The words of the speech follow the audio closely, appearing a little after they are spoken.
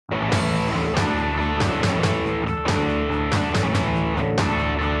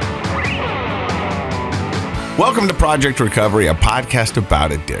Welcome to Project Recovery, a podcast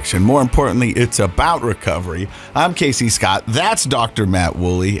about addiction. More importantly, it's about recovery. I'm Casey Scott. That's Dr. Matt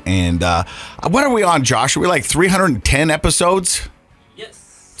Woolley. And what are we on, Josh? Are we like 310 episodes?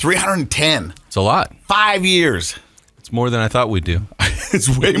 Yes. 310. It's a lot. 5 years. It's more than I thought we'd do.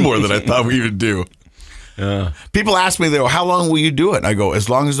 It's way more than I thought we would do. People ask me, they go, how long will you do it? And I go, as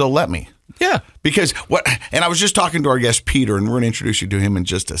long as they'll let me. Yeah. Because and I was just talking to our guest, Peter, and we're going to introduce you to him in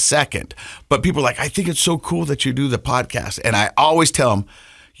just a second. But people are like, I think it's so cool that you do the podcast. And I always tell them,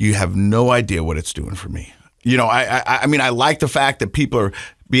 you have no idea what it's doing for me. You know, I mean, I like the fact that people are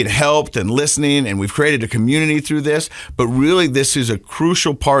being helped and listening, and we've created a community through this. But really, this is a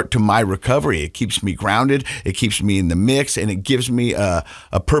crucial part to my recovery. It keeps me grounded. It keeps me in the mix, and it gives me a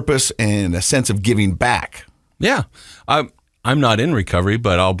purpose and a sense of giving back. Yeah. I'm not in recovery,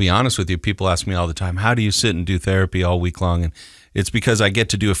 but I'll be honest with you. People ask me all the time, how do you sit and do therapy all week long? And it's because I get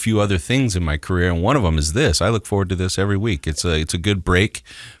to do a few other things in my career, and one of them is this. I look forward to this every week. It's a good break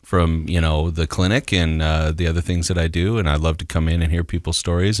from, you know, the clinic and the other things that I do, and I love to come in and hear people's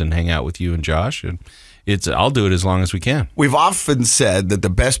stories and hang out with you and Josh, and I'll do it as long as we can. We've often said that the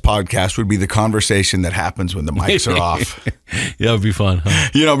best podcast would be the conversation that happens when the mics are off. Yeah, it'd be fun, huh?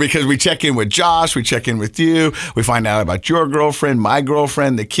 You know, because we check in with Josh, we check in with you, we find out about your girlfriend, my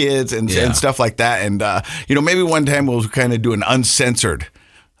girlfriend, the kids, and stuff like that. And, you know, maybe one time we'll kind of do an uncensored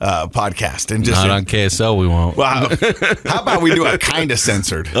podcast. And just not on KSL, we won't. Wow. How about we do a kind of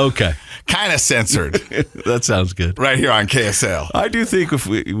censored? Okay. Kind of censored. That sounds good. Right here on KSL. I do think if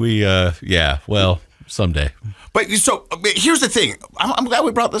well, someday. But so here's the thing. I'm glad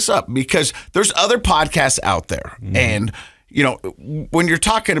we brought this up because there's other podcasts out there. Mm-hmm. And, you know, when you're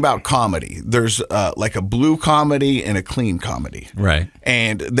talking about comedy, there's like a blue comedy and a clean comedy. Right.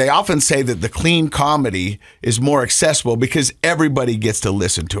 And they often say that the clean comedy is more accessible because everybody gets to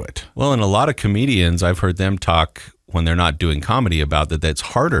listen to it. Well, and a lot of comedians, I've heard them talk when they're not doing comedy about that's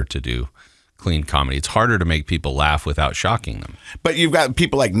harder to do clean comedy. It's harder to make people laugh without shocking them. But you've got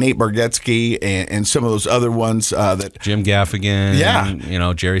people like Nate Bargatze and some of those other ones that Jim Gaffigan, yeah, you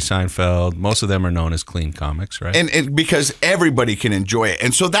know, Jerry Seinfeld. Most of them are known as clean comics, right? And because everybody can enjoy it.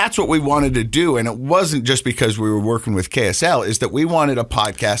 And so that's what we wanted to do. And it wasn't just because we were working with KSL, is that we wanted a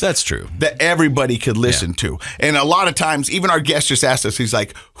podcast that's true that everybody could listen to. And a lot of times, even our guest just asked us, he's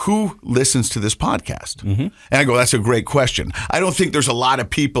like, who listens to this podcast? Mm-hmm. And I go, that's a great question. I don't think there's a lot of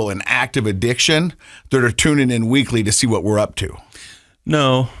people in active addiction that are tuning in weekly to see what we're up to.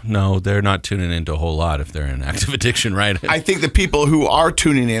 No, they're not tuning into a whole lot if they're in active addiction, right? I think the people who are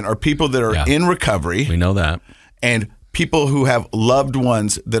tuning in are people that are in recovery. We know that. And people who have loved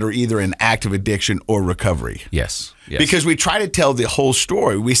ones that are either in active addiction or recovery. Yes. Because we try to tell the whole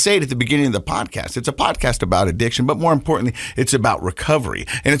story. We say it at the beginning of the podcast. It's a podcast about addiction, but more importantly, it's about recovery.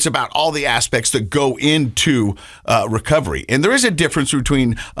 And it's about all the aspects that go into recovery. And there is a difference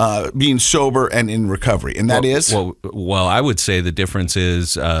between being sober and in recovery. And that is? Well, I would say the difference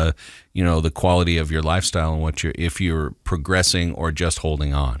is, you know, the quality of your lifestyle and if you're progressing or just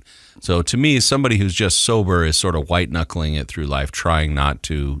holding on. So to me, somebody who's just sober is sort of white-knuckling it through life, trying not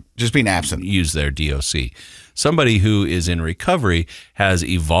to just being absent, use their DOC. Somebody who is in recovery has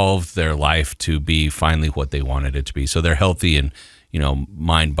evolved their life to be finally what they wanted it to be. So they're healthy in, you know,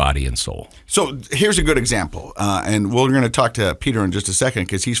 mind, body, and soul. So here's a good example. And we're going to talk to Peter in just a second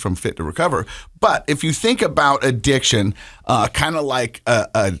because he's from Fit to Recover. But if you think about addiction, kind of like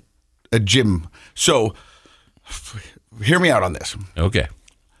a gym. So hear me out on this. Okay.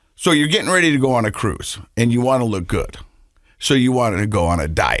 So you're getting ready to go on a cruise and you want to look good. So you want to go on a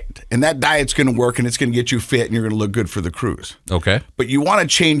diet. And that diet's going to work and it's going to get you fit and you're going to look good for the cruise. Okay. But you want to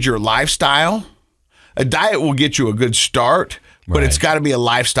change your lifestyle. A diet will get you a good start, but it's got to be a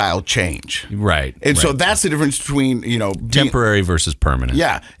lifestyle change. Right. And so that's the difference between, you know, temporary versus permanent.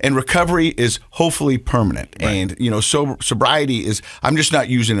 Yeah. And recovery is hopefully permanent. Right. And, you know, sobriety is, I'm just not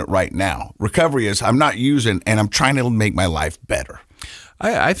using it right now. Recovery is, I'm not using and I'm trying to make my life better.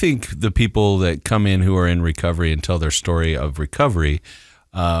 I think the people that come in who are in recovery and tell their story of recovery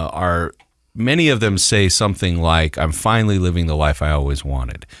are, many of them say something like, I'm finally living the life I always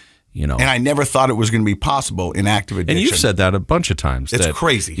wanted. You know, and I never thought it was going to be possible in active addiction. And you've said that a bunch of times. It's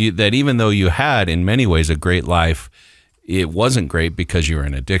crazy. That even though you had, in many ways, a great life, it wasn't great because you were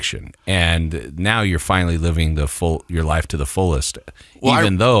in addiction. And now you're finally living your life to the fullest,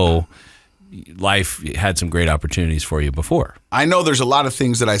 even though life had some great opportunities for you before. I know there's a lot of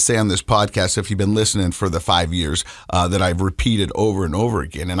things that I say on this podcast, if you've been listening for the 5 years, that I've repeated over and over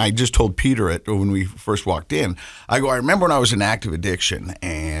again. And I just told Peter when we first walked in, I remember when I was in active addiction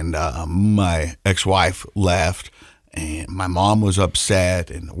and my ex-wife left and my mom was upset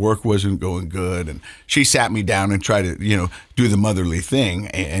and work wasn't going good. And she sat me down and tried to, do the motherly thing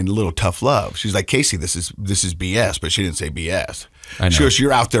and a little tough love. She's like, Casey, this is BS, but she didn't say BS. I know. She goes,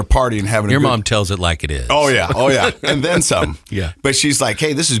 you're out there partying, having Your a good... mom tells it like it is. Oh, yeah. And then some. Yeah. But she's like,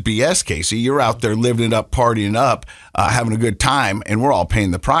 hey, this is BS, Casey. You're out there living it up, partying up, having a good time, and we're all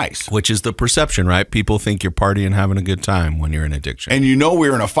paying the price. Which is the perception, right? People think you're partying, having a good time when you're in addiction. And we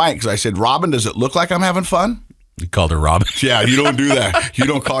were in a fight because I said, Robin, does it look like I'm having fun? You called her Robin? Yeah, you don't do that. You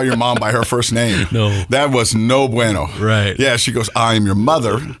don't call your mom by her first name. No. That was no bueno. Right. Yeah, she goes, I am your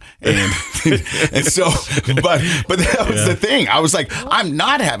mother. And so, but that was the thing. I was like, I'm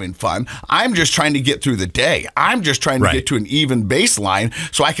not having fun. I'm just trying to get through the day. I'm just trying to get to an even baseline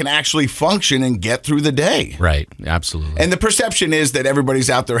so I can actually function and get through the day. Right, absolutely. And the perception is that everybody's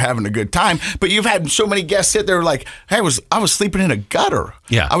out there having a good time, but you've had so many guests sit there like, hey, I was sleeping in a gutter.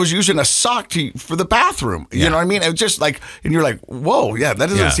 Yeah. I was using a sock for the bathroom. You know what I mean? It was just like, and you're like, whoa, yeah, that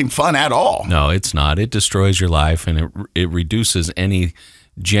doesn't seem fun at all. No, it's not. It destroys your life, and it reduces any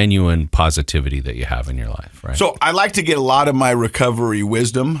genuine positivity that you have in your life, right? So I like to get a lot of my recovery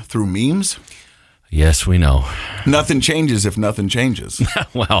wisdom through memes. Yes, we know. Nothing changes if nothing changes.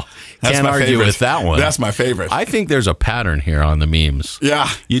 Well, That's can't my argue favorite. with that one. That's my favorite. I think there's a pattern here on the memes. Yeah.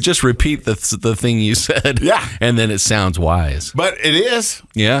 You just repeat the thing you said. Yeah. And then it sounds wise. But it is.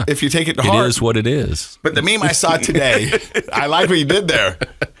 Yeah. If you take it to heart. It is what it is. But the meme I saw today, I like what you did there.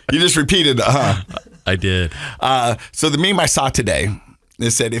 You just repeated, I did. So the meme I saw today,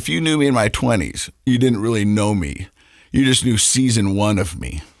 it said, if you knew me in my 20s, you didn't really know me. You just knew season 1 of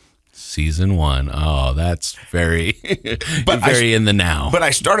me. Season 1. Oh, that's very, very in the now. But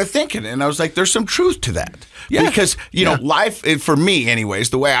I started thinking, and I was like, there's some truth to that. Yeah. Because, life, for me anyways,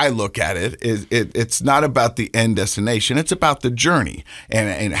 the way I look at it, is it's not about the end destination. It's about the journey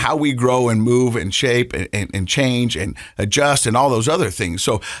and how we grow and move and shape and change and adjust and all those other things.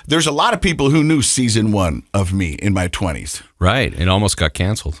 So there's a lot of people who knew season 1 of me in my 20s. Right. It almost got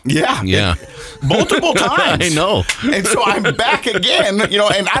canceled. Yeah. Yeah. Multiple times. I know. And so I'm back again,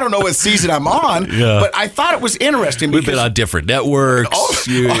 and I don't know what season I'm on, but I thought it was interesting We've because been on different networks.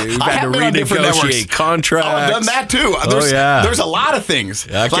 You've I had have to been on different networks. renegotiate contracts. Oh, I've done that too. There's a lot of things.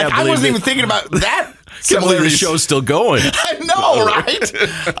 I can't I believe wasn't it. even thinking about that. Can't believe the show's still going. I know,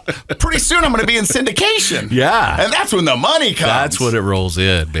 right? Pretty soon I'm going to be in syndication. Yeah. And that's when the money comes. That's when it rolls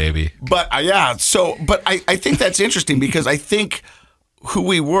in, baby. But but I think that's interesting because I think who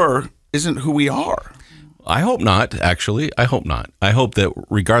we were isn't who we are. I hope not, actually. I hope not. I hope that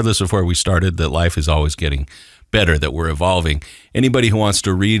regardless of where we started, that life is always getting better, that we're evolving. Anybody who wants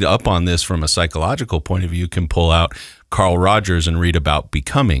to read up on this from a psychological point of view can pull out Carl Rogers and read about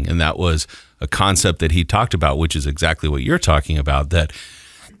becoming. And that was a concept that he talked about, which is exactly what you're talking about, that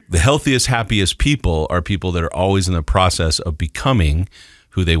the healthiest, happiest people are people that are always in the process of becoming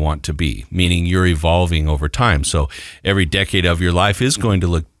who they want to be, meaning you're evolving over time. So every decade of your life is going to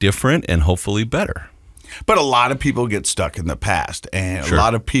look different and hopefully better. But a lot of people get stuck in the past, and a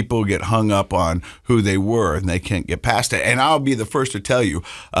lot of people get hung up on who they were, and they can't get past it. And I'll be the first to tell you,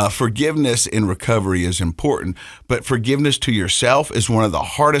 forgiveness in recovery is important, but forgiveness to yourself is one of the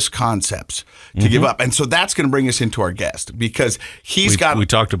hardest concepts to give up. And so that's going to bring us into our guest, because we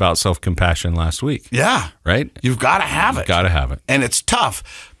talked about self-compassion last week. Yeah. Right? You've got to have it. Got to have it. And it's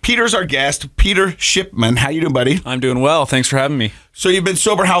tough. Peter's our guest, Peter Shipman. How you doing, buddy? I'm doing well. Thanks for having me. So you've been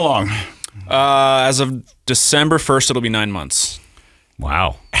sober how long? As of December 1st, it'll be 9 months.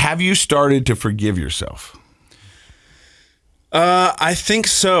 Wow. Have you started to forgive yourself? I think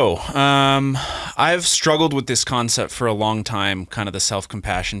so. I've struggled with this concept for a long time, kind of the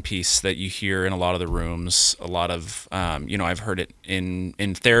self-compassion piece that you hear in a lot of the rooms. A lot of, I've heard it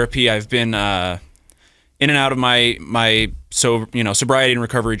in therapy. I've been in and out of my sobriety and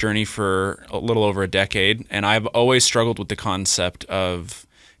recovery journey for a little over a decade, and I've always struggled with the concept of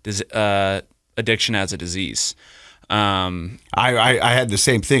addiction as a disease. I had the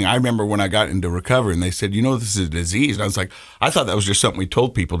same thing. I remember when I got into recovery and they said, this is a disease. And I was like, I thought that was just something we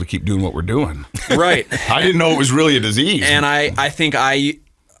told people to keep doing what we're doing. Right. I didn't know it was really a disease. And I think I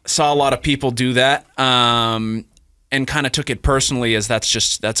saw a lot of people do that and kind of took it personally as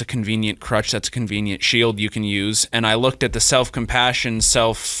that's a convenient crutch, that's a convenient shield you can use. And I looked at the self-compassion,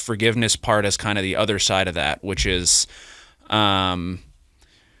 self-forgiveness part as kind of the other side of that, which is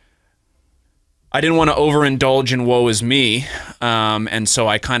I didn't want to overindulge in woe is me, and so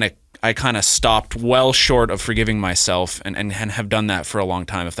I kind of stopped well short of forgiving myself, and have done that for a long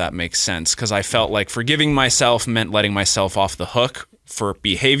time, if that makes sense, because I felt like forgiving myself meant letting myself off the hook for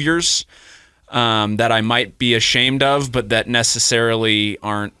behaviors that I might be ashamed of, but that necessarily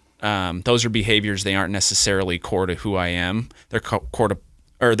aren't those are behaviors. They aren't necessarily core to who I am. They're core to,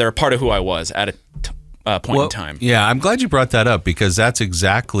 or they're a part of who I was at a point in time. Yeah, I'm glad you brought that up, because that's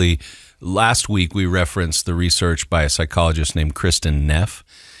exactly, last week we referenced the research by a psychologist named Kristen Neff,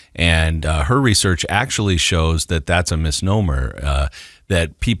 and her research actually shows that that's a misnomer,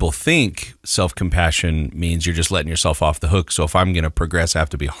 that people think self-compassion means you're just letting yourself off the hook. So if I'm going to progress, I have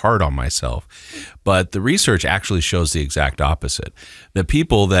to be hard on myself. But the research actually shows the exact opposite. The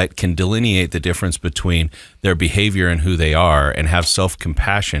people that can delineate the difference between their behavior and who they are, and have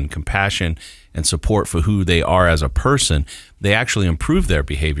self-compassion, compassion, and support for who they are as a person, they actually improve their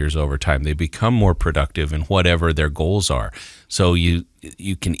behaviors over time. They become more productive in whatever their goals are. So you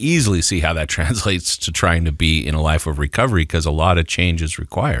can easily see how that translates to trying to be in a life of recovery, because a lot of change is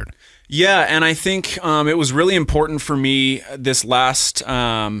required. Yeah, and I think it was really important for me this last,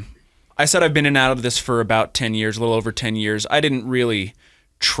 I said I've been in and out of this for about 10 years, a little over 10 years. I didn't really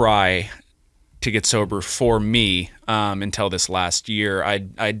try to get sober for me until this last year.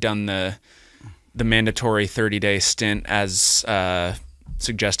 I'd done the mandatory 30-day stint as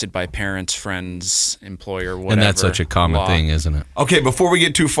suggested by parents, friends, employer, whatever. And that's such a common thing, isn't it? Okay, before we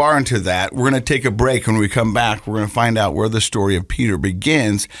get too far into that, we're going to take a break. When we come back, we're going to find out where the story of Peter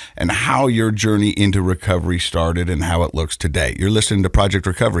begins and how your journey into recovery started and how it looks today. You're listening to Project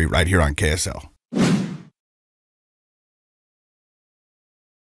Recovery right here on KSL.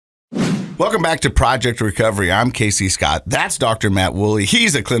 Welcome back to Project Recovery. I'm Casey Scott. That's Dr. Matt Woolley.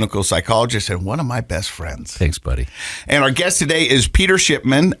 He's a clinical psychologist and one of my best friends. Thanks, buddy. And our guest today is Peter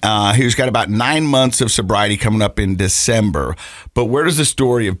Shipman, who's got about 9 months of sobriety coming up in December. But where does the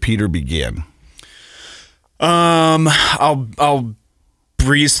story of Peter begin? I'll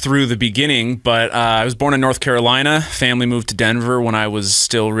breeze through the beginning, but I was born in North Carolina. Family moved to Denver when I was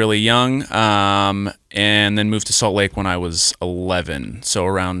still really young, and then moved to Salt Lake when I was 11. So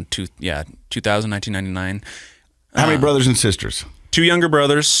around 1999. How many brothers and sisters? 2 younger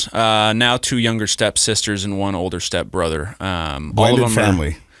brothers, now 2 younger stepsisters and 1 older stepbrother. Blended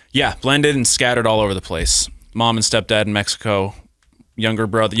family. Blended and scattered all over the place. Mom and stepdad in Mexico,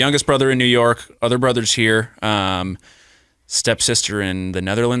 youngest brother in New York, other brothers here. Stepsister in the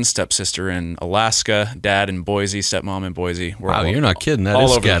Netherlands, stepsister in Alaska, dad in Boise, stepmom in Boise. Wow, you're not kidding. That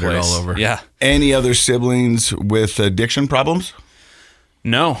is scattered all over. Yeah. Any other siblings with addiction problems?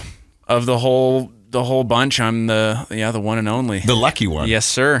 No. Of the whole bunch, I'm the one and only. The lucky one. Yes,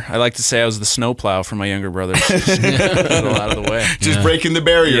 sir. I like to say I was the snowplow for my younger brothers. Get it all out of the way. Just breaking the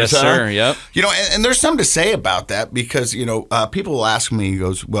barriers, yes, huh? sir. Yep. You know, and there's something to say about that, because, people will ask me,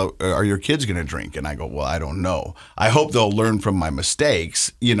 goes, well, are your kids going to drink? And I go, well, I don't know. I hope they'll learn from my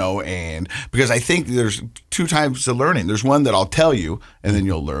mistakes, and because I think there's 2 types of learning. There's one that I'll tell you and then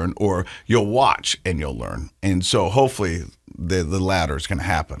you'll learn, or you'll watch and you'll learn. And so hopefully the latter is going to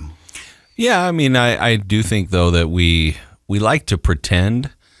happen. Yeah, I mean, I do think, though, that we like to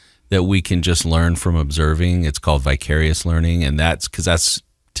pretend that we can just learn from observing. It's called vicarious learning, and that's because that's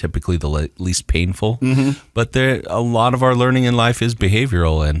typically the least painful. Mm-hmm. But a lot of our learning in life is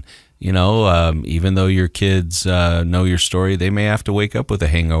behavioral, and even though your kids know your story, they may have to wake up with a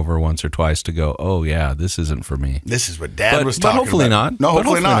hangover once or twice to go, oh yeah, this isn't for me. This is what Dad was talking about. But hopefully not. No,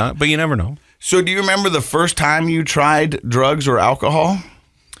 hopefully not. But you never know. So do you remember the first time you tried drugs or alcohol?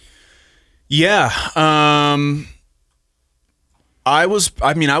 Yeah. I was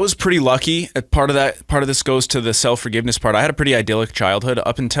pretty lucky. Part of this goes to the self-forgiveness part. I had a pretty idyllic childhood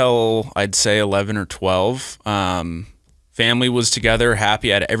up until I'd say 11 or 12. Family was together,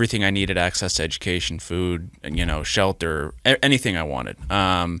 happy. I had everything I needed, access to education, food, and, shelter, anything I wanted.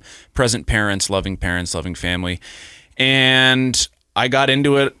 Present parents, loving family. And I got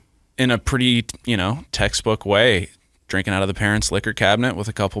into it in a pretty, textbook way. Drinking out of the parents' liquor cabinet with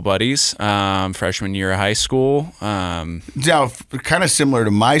a couple buddies, freshman year of high school. Now, kind of similar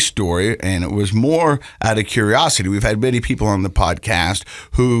to my story, and it was more out of curiosity. We've had many people on the podcast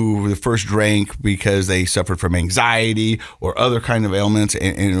who first drank because they suffered from anxiety or other kind of ailments,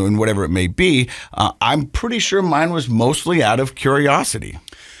 and whatever it may be. I'm pretty sure mine was mostly out of curiosity.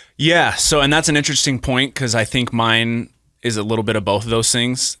 Yeah, and that's an interesting point, because I think mine is a little bit of both of those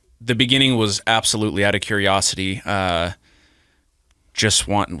things. The beginning was absolutely out of curiosity. Mom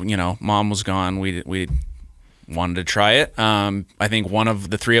was gone. We wanted to try it. I think one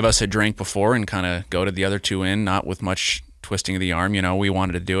of the 3 of us had drank before and kind of goaded the other 2 in, not with much twisting of the arm. We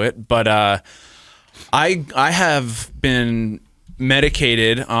wanted to do it. But I have been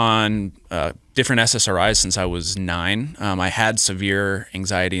medicated on different SSRIs since I was 9. I had severe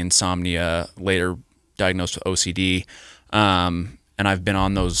anxiety, insomnia, later diagnosed with OCD. And I've been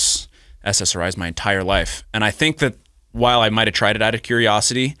on those SSRIs my entire life. And I think that while I might have tried it out of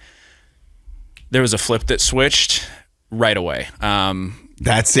curiosity, there was a flip that switched right away.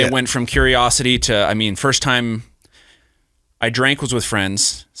 That's it. It went from curiosity to, I mean, first time I drank was with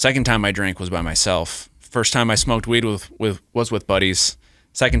friends. Second time I drank was by myself. First time I smoked weed was with buddies.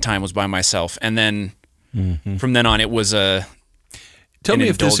 Second time was by myself. And then from then on, it was a... Tell me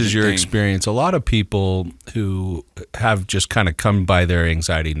if this is your experience. A lot of people who have just kind of come by their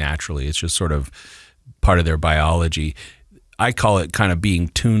anxiety naturally, it's just sort of part of their biology. I call it kind of being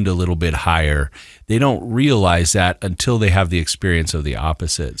tuned a little bit higher. They don't realize that until they have the experience of the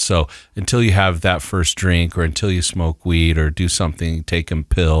opposite. So until you have that first drink, or until you smoke weed or do something, take a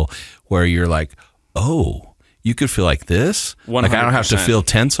pill, where you're like, oh, you could feel like this? 100%. Like I don't have to feel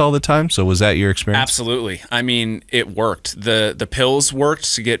tense all the time? So was that your experience? Absolutely. I mean, it worked. The pills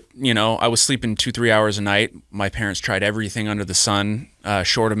worked to get, you know, I was sleeping 2-3 hours a night. My parents tried everything under the sun,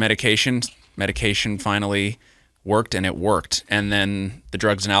 short of medication. Medication finally worked, and it worked. And then the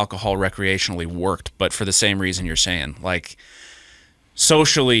drugs and alcohol recreationally worked, but for the same reason you're saying. Like,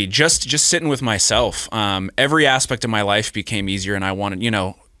 socially, just sitting with myself, every aspect of my life became easier, and I wanted, you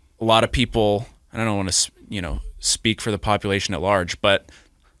know, a lot of people, I don't want to, you know, speak for the population at large, but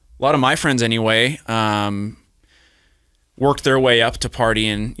a lot of my friends anyway, worked their way up to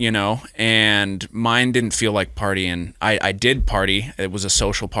partying, you know, and mine didn't feel like partying. I did party. It was a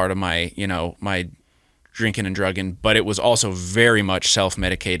social part of my, you know, my drinking and drugging, but it was also very much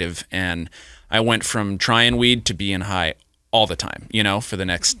self-medicative. And I went from trying weed to being high all the time, you know, for the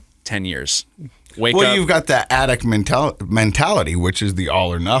next 10 years. Wake up. You've got that addict mentality, which is the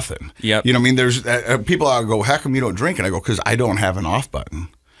all or nothing. Yep. You know, I mean, there's people out go, how come you don't drink? And I go, because I don't have an off button.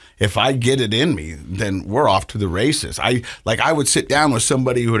 If I get it in me, then we're off to the races. I would sit down with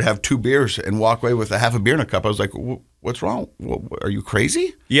somebody who would have 2 beers and walk away with a half a beer in a cup. I was like, what's wrong? Are you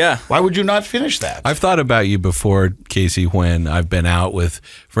crazy? Yeah. Why would you not finish that? I've thought about you before, Casey, when I've been out with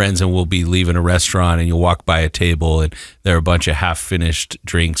friends and we'll be leaving a restaurant and you'll walk by a table and there are a bunch of half-finished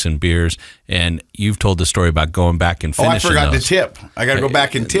drinks and beers, and you've told the story about going back and finishing I forgot those. to tip. I got to go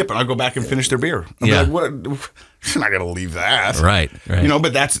back and tip, and I'll go back and finish their beer. Yeah. Like, what? I'm not going to leave that. Right. You know,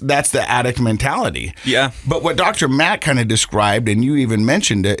 but that's the addict mentality. Yeah. But what Dr. Matt kind of described, and you even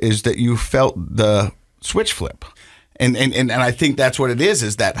mentioned it, is that you felt the switch flip. And I think that's what it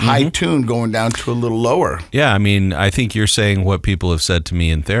is that high tune going down to a little lower. Yeah, I mean, I think you're saying what people have said to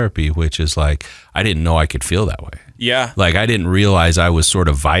me in therapy, which is like, I didn't know I could feel that way. Yeah. Like, I didn't realize I was sort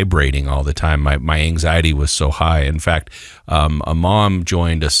of vibrating all the time. My anxiety was so high. In fact, a mom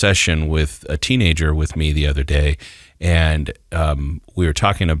joined a session with a teenager with me the other day, and we were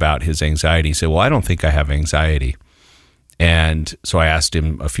talking about his anxiety. He said, well, I don't think I have anxiety. And so I asked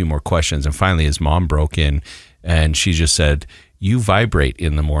him a few more questions, and finally his mom broke in, and she just said, you vibrate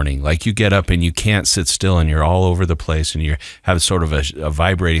in the morning. Like, you get up and you can't sit still and you're all over the place and you have sort of a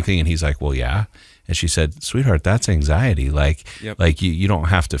vibrating thing. And he's like, well, yeah. And she said, sweetheart, that's anxiety. Like, Yep. like you don't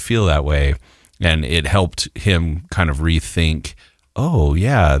have to feel that way. And it helped him kind of rethink, oh,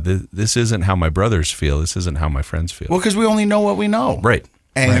 yeah, this isn't how my brothers feel. This isn't how my friends feel. Well, because we only know what we know. Right.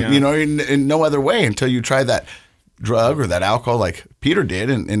 And, you know, in no other way until you try that drug or that alcohol like Peter did,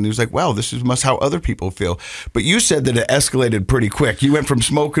 and he was like, wow, this is must how other people feel. But you said that it escalated pretty quick. You went from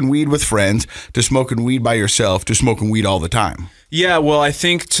smoking weed with friends to smoking weed by yourself to smoking weed all the time. Yeah, well, I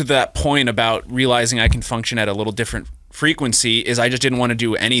think to that point about realizing I can function at a little different frequency is I just didn't want to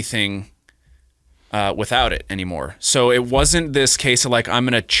do anything without it anymore. So it wasn't this case of like, I'm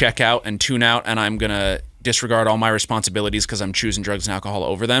going to check out and tune out and I'm going to disregard all my responsibilities because I'm choosing drugs and alcohol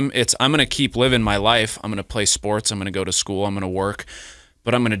over them. It's, I'm going to keep living my life. I'm going to play sports. I'm going to go to school. I'm going to work.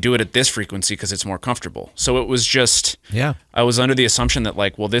 But I'm going to do it at this frequency because it's more comfortable. So it was just, Yeah. I was under the assumption that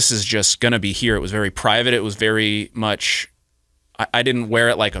like, well, this is just going to be here. It was very private. It was very much, I didn't wear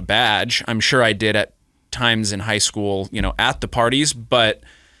it like a badge. I'm sure I did at times in high school, you know, at the parties, but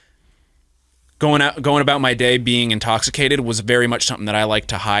going about my day being intoxicated was very much something that I like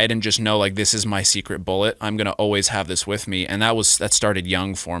to hide and just know like this is my secret bullet. I'm going to always have this with me. And that started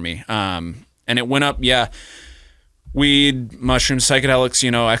young for me. And it went up, yeah, weed, mushrooms, psychedelics,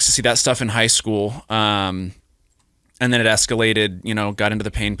 you know, ecstasy, that stuff in high school. And then it escalated, you know, got into the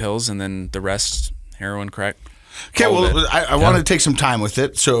pain pills and then the rest, heroin, crack. Okay, well, I want to take some time with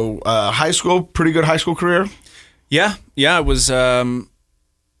it. So high school, pretty good high school career? Yeah,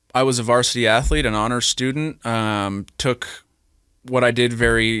 I was a varsity athlete, an honors student, took what I did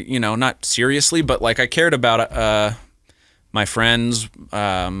very, you know, not seriously, but like I cared about my friends,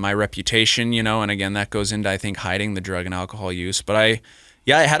 my reputation, you know, and again, that goes into, I think, hiding the drug and alcohol use. But I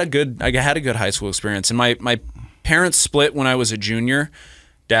had a good high school experience. And my parents split when I was a junior.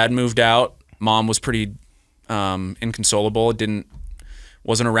 Dad moved out. Mom was pretty inconsolable.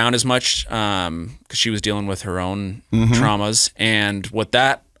 Wasn't around as much because she was dealing with her own traumas. And what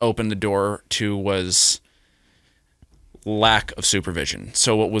that opened the door to was lack of supervision.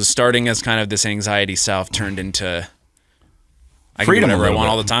 So what was starting as kind of this anxiety self turned into I can do whatever I want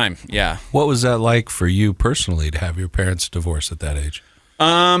all the time. Yeah. What was that like for you personally to have your parents divorce at that age?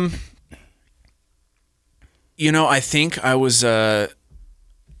 You know, I think I was a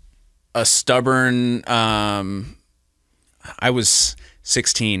stubborn. I was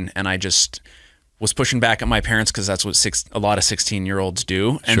 16 and I just was pushing back at my parents because that's what a lot of 16-year-olds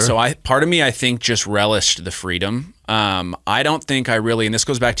do. And so part of me, I think, just relished the freedom. I don't think I really, and this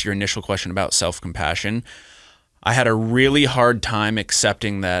goes back to your initial question about self-compassion, I had a really hard time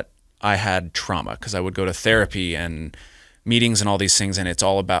accepting that I had trauma because I would go to therapy and meetings and all these things, and it's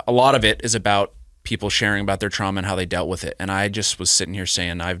all about, a lot of it is about people sharing about their trauma and how they dealt with it. And I just was sitting here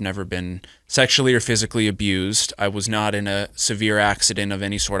saying, I've never been sexually or physically abused. I was not in a severe accident of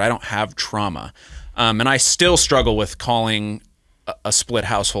any sort. I don't have trauma. And I still struggle with calling a split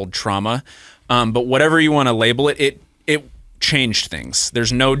household trauma. But whatever you want to label it, it changed things.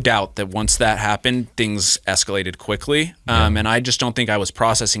 There's no doubt that once that happened, things escalated quickly. And I just don't think I was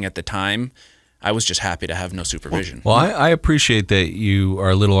processing at the time. I was just happy to have no supervision. Well, I appreciate that you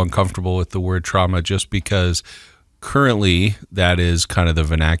are a little uncomfortable with the word trauma just because currently that is kind of the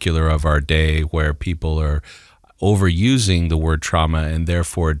vernacular of our day where people are overusing the word trauma and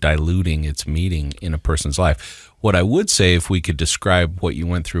therefore diluting its meaning in a person's life. What I would say, if we could describe what you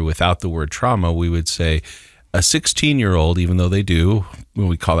went through without the word trauma, we would say a 16-year-old, even though they do, when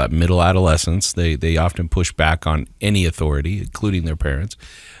we call that middle adolescence, they often push back on any authority, including their parents.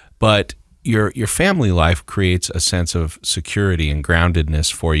 But your family life creates a sense of security and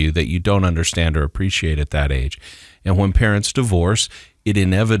groundedness for you that you don't understand or appreciate at that age. And when parents divorce, it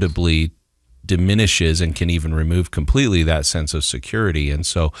inevitably diminishes and can even remove completely that sense of security. And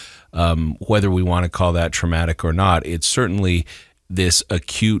so whether we want to call that traumatic or not, it's certainly this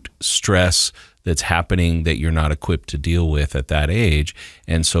acute stress that's happening that you're not equipped to deal with at that age.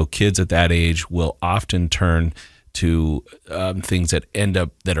 And so kids at that age will often turn to things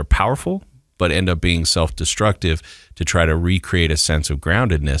that are powerful, but end up being self-destructive to try to recreate a sense of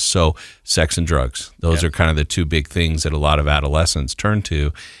groundedness. So sex and drugs, those are kind of the two big things that a lot of adolescents turn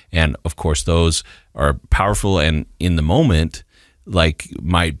to. And of course, those are powerful and in the moment, like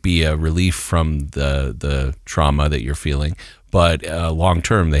might be a relief from the trauma that you're feeling, but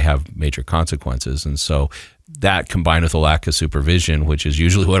long-term, they have major consequences. And so that combined with a lack of supervision, which is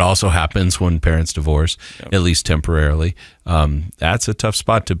usually what also happens when parents divorce, at least temporarily, that's a tough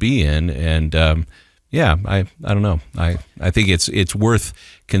spot to be in. And I don't know. I think it's worth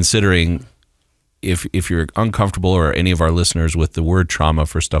considering if you're uncomfortable, or any of our listeners, with the word trauma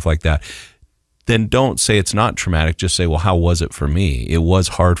for stuff like that, then don't say it's not traumatic. Just say, well, how was it for me? It was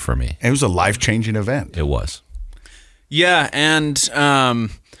hard for me. It was a life-changing event. It was. Yeah, and I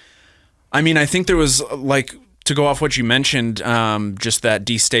mean, I think there was, like, to go off what you mentioned, just that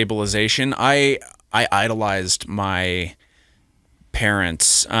destabilization. I idolized my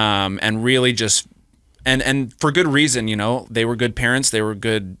parents, and really just, and for good reason, you know, they were good parents. They were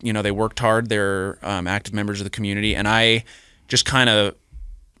good, you know, they worked hard. They're active members of the community. And I just I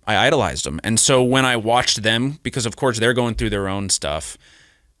idolized them. And so when I watched them, because of course they're going through their own stuff,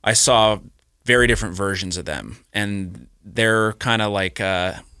 I saw very different versions of them. And they're kind of like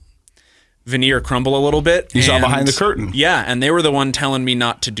veneer crumble a little bit. You saw behind the curtain. Yeah, and they were the one telling me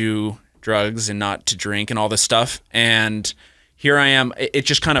not to do drugs and not to drink and all this stuff. And here I am. It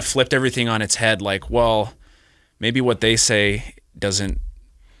just kind of flipped everything on its head. Like, well, maybe what they say doesn't.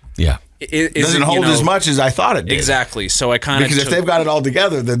 Yeah. It doesn't hold as much as I thought it did. Exactly. So I kind of, because if they've got it all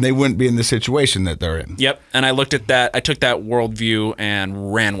together, then they wouldn't be in the situation that they're in. Yep. And I looked at that. I took that worldview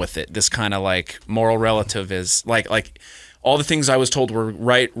and ran with it. This kind of like moral relative is like all the things I was told were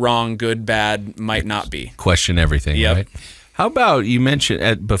right, wrong, good, bad, might not be. Question everything, Yep. right? How about, you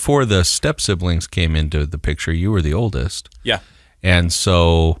mentioned before the step siblings came into the picture, you were the oldest. Yeah. And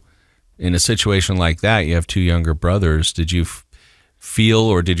so in a situation like that, you have two younger brothers. Did you feel,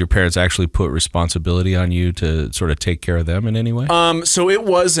 or did your parents actually put responsibility on you to sort of take care of them in any way? So it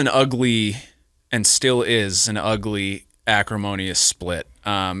was an ugly, and still is an ugly, acrimonious split.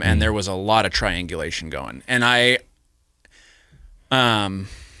 And there was a lot of triangulation going. And I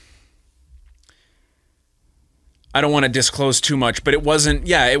don't want to disclose too much, but it wasn't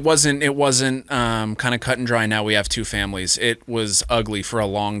kind of cut and dry. Now we have two families. It was ugly for a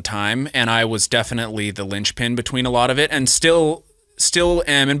long time. And I was definitely the linchpin between a lot of it, and still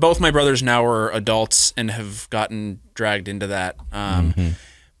am. And both my brothers now are adults and have gotten dragged into that.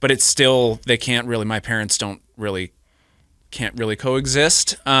 but it's still, they can't really, my parents can't really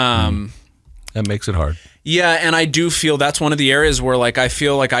coexist. That makes it hard. Yeah, and I do feel that's one of the areas where like I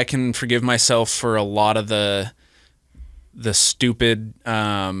feel like I can forgive myself for a lot of the stupid,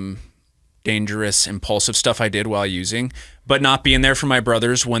 dangerous, impulsive stuff I did while using, but not being there for my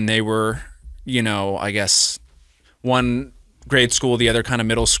brothers when they were, you know, I guess one grade school, the other kind of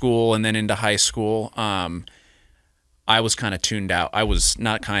middle school, and then into high school. I was kind of tuned out. I was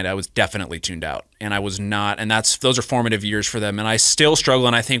definitely tuned out, and I was not, and those are formative years for them. And I still struggle,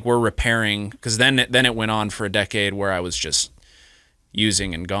 and I think we're repairing, because then it went on for a decade where I was just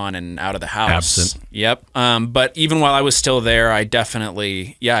using and gone and out of the house. Absent. Yep. But even while I was still there, I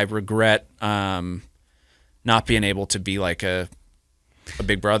definitely, I regret not being able to be like a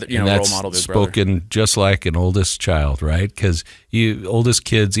big brother, you know, role model, big brother. Spoken just like an oldest child, right? Because oldest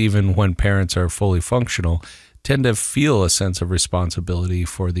kids, even when parents are fully functional, tend to feel a sense of responsibility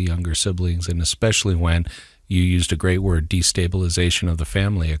for the younger siblings, and especially when you used a great word, destabilization of the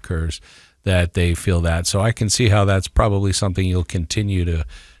family occurs, that they feel that. So I can see how that's probably something you'll continue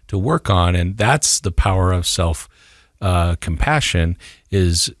to work on, and that's the power of self-compassion,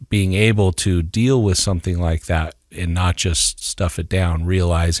 is being able to deal with something like that and not just stuff it down,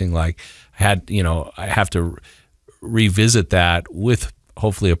 realizing like I have to revisit that with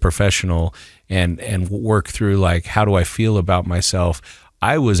hopefully a professional and work through like, how do I feel about myself?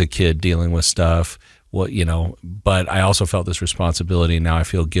 I was a kid dealing with stuff, but I also felt this responsibility. Now I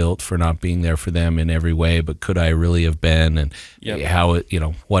feel guilt for not being there for them in every way, but could I really have been? And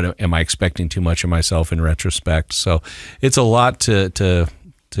what am I expecting too much of myself in retrospect? So it's a lot to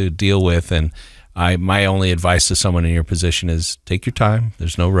deal with. And my only advice to someone in your position is take your time.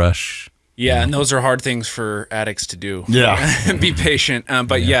 There's no rush. Yeah, and those are hard things for addicts to do. Yeah. Be patient.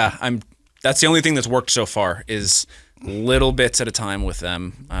 But that's the only thing that's worked so far, is little bits at a time with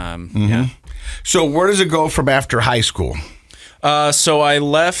them. Yeah. So where does it go from after high school? So I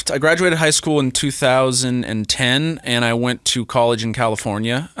graduated high school in 2010, and I went to college in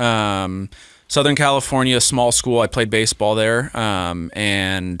California. Southern California, small school. I played baseball there,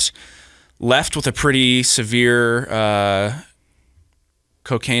 and left with a pretty severe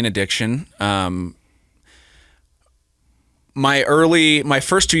cocaine addiction. My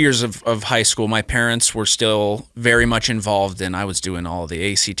first 2 years of high school, my parents were still very much involved in, I was doing all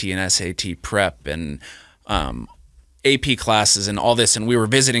the ACT and SAT prep and AP classes and all this, and we were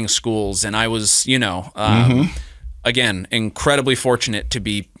visiting schools, and I was, again, incredibly fortunate to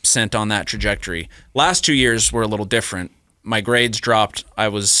be sent on that trajectory. Last 2 years were a little different. My grades dropped. I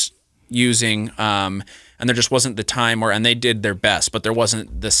was using, and there just wasn't the time, and they did their best, but there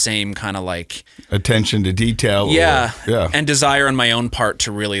wasn't the same kind of like attention to detail. And desire on my own part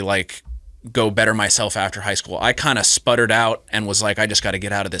to really like go better myself after high school. I kind of sputtered out and was like, I just got to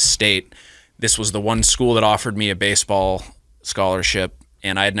get out of this state. This was the one school that offered me a baseball scholarship,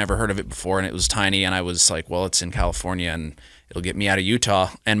 and I had never heard of it before, and it was tiny, and I was like, well, it's in California, and it'll get me out of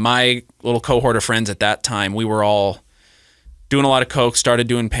Utah. And my little cohort of friends at that time, we were all doing a lot of coke, started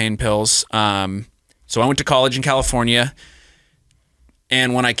doing pain pills. So I went to college in California,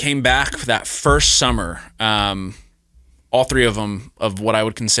 and when I came back that first summer, all three of them, of what I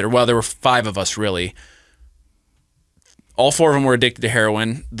would consider, well, there were 5 of us really, all 4 of them were addicted to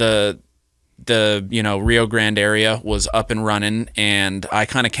heroin. The Rio Grande area was up and running, and I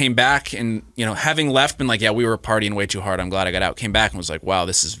kind of came back and, having left, been like, yeah, we were partying way too hard. I'm glad I got out. Came back and was like, wow,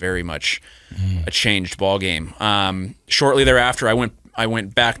 this is very much a changed ball game. Shortly thereafter, I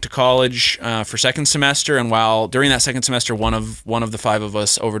went back to college for second semester, and while during that second semester, one of the 5 of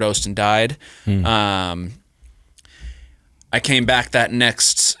us overdosed and died. I came back that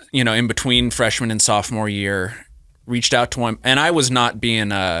next, in between freshman and sophomore year, reached out to him, and I was not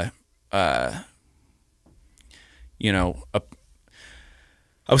being I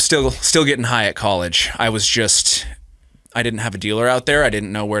was still getting high at college. I didn't have a dealer out there. I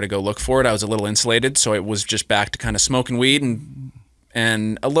didn't know where to go look for it. I was a little insulated, so it was just back to kind of smoking weed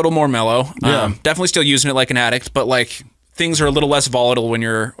and a little more mellow. Yeah. Definitely still using it like an addict, but like things are a little less volatile when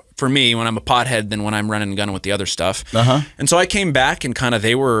I'm a pothead than when I'm running and gunning with the other stuff. And so I came back and kind of,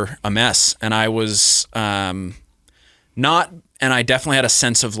 they were a mess, and I was and I definitely had a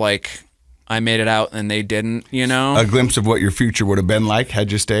sense of like, I made it out and they didn't, A glimpse of what your future would have been like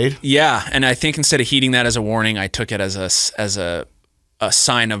had you stayed? Yeah, and I think instead of heeding that as a warning, I took it as a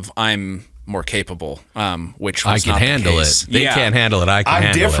sign of I'm more capable, which was not the case. I can handle it. They can't handle it. I can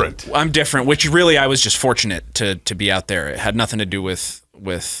handle it. I'm different, which really I was just fortunate to be out there. It had nothing to do with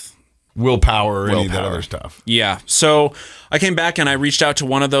willpower or any of that other stuff. Yeah. So I came back and I reached out to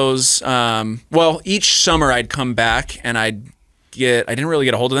one of those. Each summer I'd come back and I'd didn't really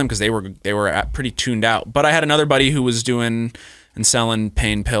get a hold of them because they were pretty tuned out. But I had another buddy who was doing and selling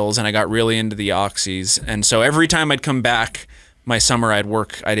pain pills, and I got really into the oxys. And so every time I'd come back my summer,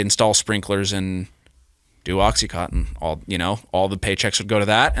 I'd install sprinklers and do Oxycontin. All the paychecks would go to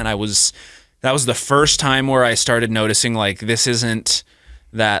that. And that was the first time where I started noticing, like, this isn't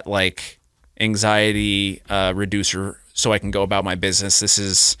that, like, anxiety reducer so I can go about my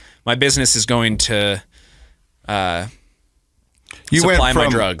business. My business is going to you supply went from my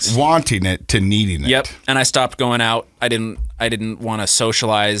drugs. Wanting it to needing it. Yep. And I stopped going out. I didn't want to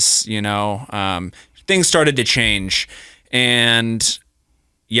socialize, things started to change. And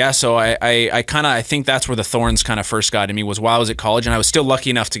yeah, so I think that's where the thorns kind of first got in me, was while I was at college, and I was still lucky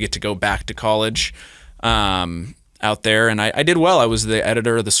enough to get to go back to college out there. And I did well. I was the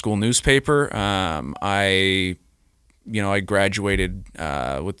editor of the school newspaper. I graduated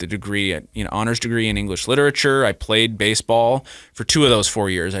with the degree, honors degree in English literature. I played baseball for 2 of those 4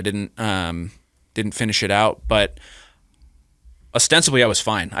 years. I didn't finish it out, but ostensibly I was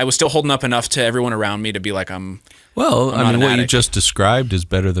fine. I was still holding up enough to everyone around me to be like, Well, I'm not an what you addict. just described is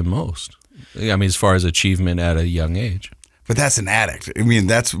better than most. I mean, as far as achievement at a young age. But that's an addict. I mean,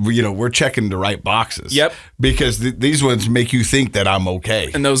 that's, we're checking the right boxes. Yep. Because these ones make you think that I'm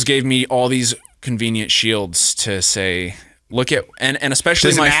okay. And those gave me all these convenient shields to say, look at, and especially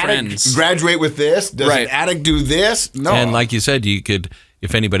Does my an addict friends. graduate with this? Does Right. an addict do this? No. And like you said, you could,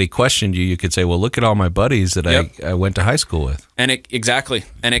 if anybody questioned you, you could say, well, look at all my buddies that Yep. I went to high school with. And exactly.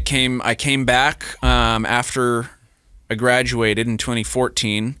 And I came back after I graduated in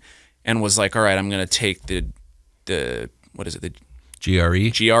 2014 and was like, all right, I'm going to take the what is it? The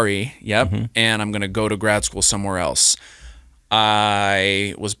GRE? GRE, yep. Mm-hmm. And I'm going to go to grad school somewhere else.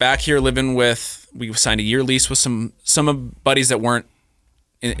 I was back here living we signed a year lease with some of buddies that weren't,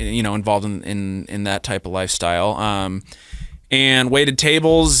 involved in that type of lifestyle. And waited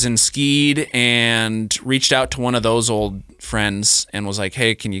tables and skied and reached out to one of those old friends and was like,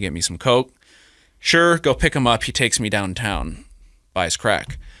 hey, can you get me some Coke? Sure, go pick him up. He takes me downtown, buys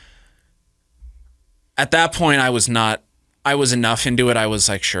crack. At that point, I was enough into it. I was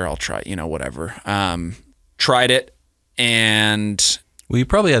like, sure, I'll try, whatever. Tried it, and Well, you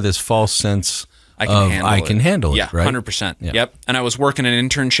probably had this false sense I can handle it. Yeah, Yeah, right? 100%. Yeah. Yep. And I was working an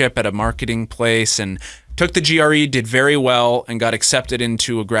internship at a marketing place and took the GRE, did very well, and got accepted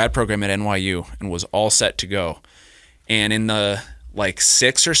into a grad program at NYU and was all set to go. And in the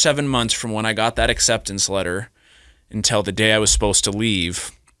 6 or 7 months from when I got that acceptance letter until the day I was supposed to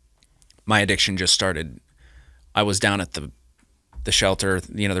leave, my addiction just started. I was down at the shelter,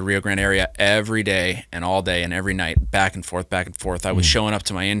 the Rio Grande area every day and all day and every night, back and forth, back and forth. I was showing up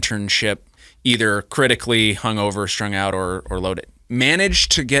to my internship either critically hungover, strung out, or loaded.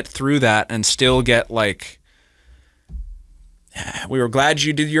 Managed to get through that and still get we were glad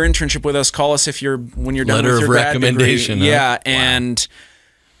you did your internship with us. Call us when you're done Letter with your of grad recommendation, degree. huh? Yeah, and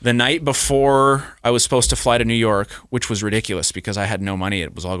the night before I was supposed to fly to New York, which was ridiculous because I had no money.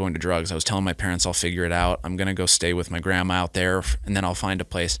 It was all going to drugs. I was telling my parents, I'll figure it out. I'm going to go stay with my grandma out there, and then I'll find a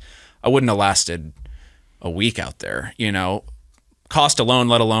place. I wouldn't have lasted a week out there, cost alone,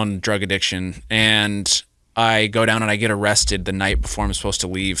 let alone drug addiction. And I go down and I get arrested the night before I'm supposed to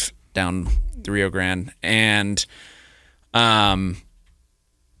leave down the Rio Grande. And that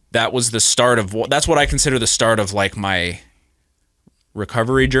was the start of that's what I consider the start of my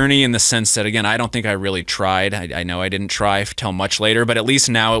recovery journey, in the sense that, again, I don't think I really tried. I know I didn't try till much later, but at least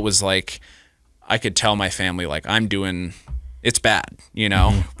now it was I could tell my family, it's bad,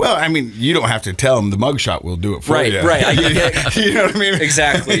 Well, I mean, you don't have to tell them. The mugshot will do it for you. Right. You know what I mean?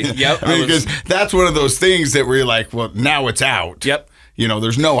 Exactly. Yep. Because that's one of those things that where you're like, well, now it's out. Yep.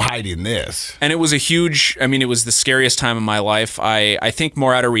 There's no hiding this. And it was it was the scariest time of my life. I think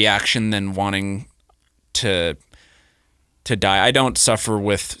more out of reaction than wanting to die. I don't suffer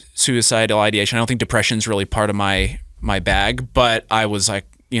with suicidal ideation. I don't think depression's really part of my bag, but I was I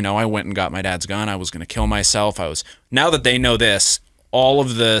went and got my dad's gun. I was going to kill myself. Now that they know this, all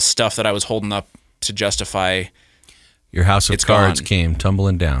of the stuff that I was holding up to justify Your house of It's cards gone. came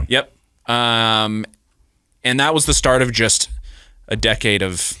tumbling down. Yep. And that was the start of just a decade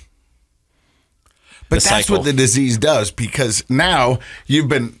of But the that's cycle. what the disease does, because now you've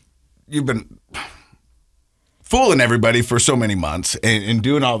been fooling everybody for so many months and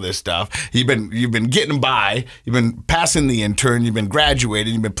doing all this stuff. You've been getting by. You've been passing the intern. You've been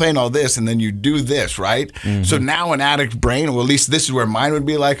graduating. You've been playing all this, and then you do this, right? So now an addict brain, well, at least this is where mine would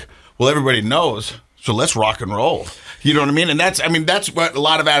be like, well, everybody knows, so let's rock and roll. You know what I mean? And that's what a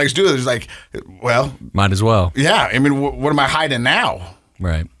lot of addicts do. It's like, well, Might as well. yeah. I mean, what am I hiding now?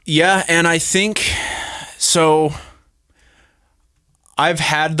 Right. Yeah, and I think so. I've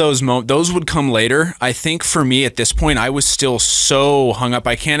had those moments. Those would come later. I think for me at this point, I was still so hung up.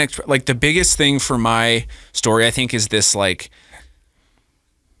 I can't, like, the biggest thing for my story, I think, is this, like,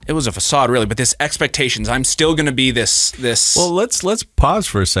 it was a facade really, but this expectations. I'm still going to be this. Well, let's pause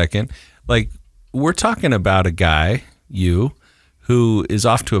for a second. Like, we're talking about a guy, you, who is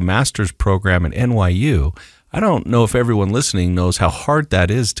off to a master's program at NYU. I don't know if everyone listening knows how hard that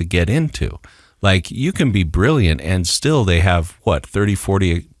is to get into. Like, you can be brilliant and still they have, what, 30,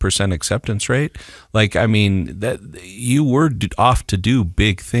 40% acceptance rate? Like, I mean, that you were off to do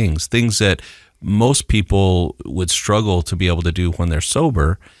big things that most people would struggle to be able to do when they're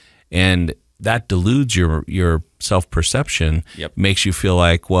sober, and that deludes your self-perception. Yep. Makes you feel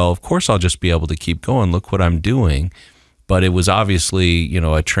like, well, of course I'll just be able to keep going. Look what I'm doing. But it was obviously,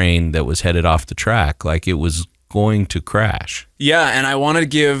 a train that was headed off the track. Like, it was going to crash. Yeah, and I want to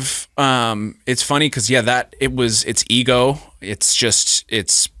give. It's funny because it's ego. It's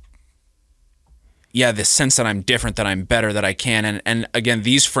this sense that I'm different, that I'm better, that I can. And again,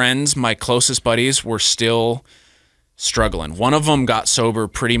 these friends, my closest buddies, were still struggling. One of them got sober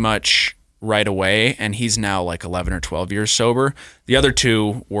pretty much right away, and he's now like 11 or 12 years sober. The other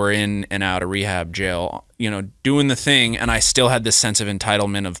two were in and out of rehab, jail, doing the thing, and I still had this sense of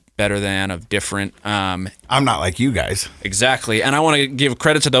entitlement, of better than, of different. I'm not like you guys. Exactly, and I want to give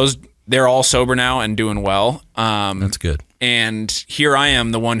credit to those. They're all sober now and doing well. That's good. And here I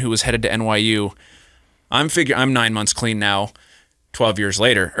am, the one who was headed to NYU. I'm 9 months clean now, 12 years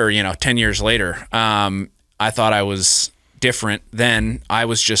later, or 10 years later. I thought I was different then. I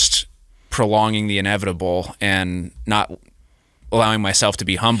was just prolonging the inevitable and not allowing myself to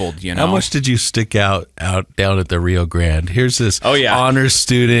be humbled. How much did you stick out down at the Rio Grande? Here's this honors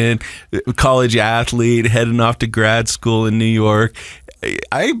student, college athlete, heading off to grad school in New York.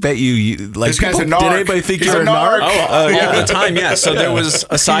 I bet you like, this guy's a narc. Did anybody think He's you're a narc? All the time, yeah. So there was,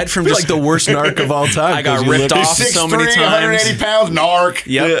 aside from just like the worst narc of all time. I got ripped off so many times. 180 pounds, narc.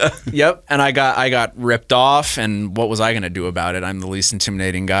 Yep. And I got ripped off, and what was I going to do about it? I'm the least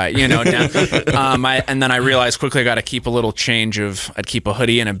intimidating guy, and then I realized quickly I got to keep a little change I'd keep a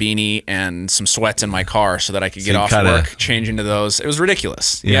hoodie and a beanie and some sweats in my car so that I could get off work, change into those. It was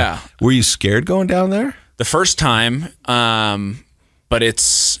ridiculous. Yeah. Were you scared going down there? The first time, but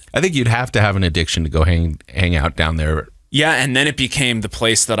I think you'd have to have an addiction to go hang out down there. Yeah, and then it became the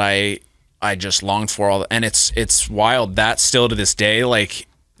place that I just longed for. And it's wild that still to this day, like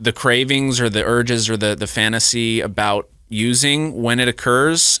the cravings or the urges or the fantasy about using when it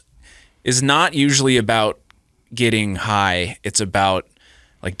occurs is not usually about getting high. It's about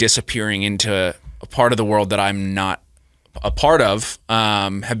like disappearing into a part of the world that I'm not a part of,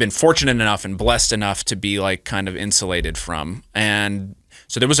 have been fortunate enough and blessed enough to be like kind of insulated from. And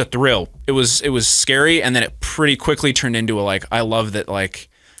so there was a thrill. It was scary, and then it pretty quickly turned into a like, I love that, like,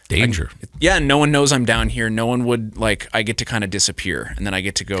 danger. No one knows I'm down here. No one would, like, I get to kind of disappear, and then I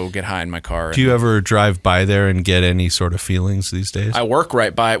get to go get high in my car. Do you ever drive by there and get any sort of feelings these days? I work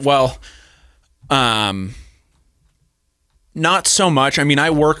right by it. Well, not so much. I mean, I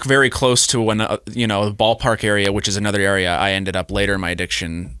work very close to the ballpark area, which is another area I ended up later in my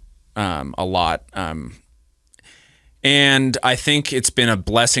addiction a lot. And I think it's been a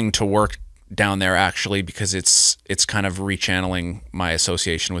blessing to work down there, actually, because it's kind of rechanneling my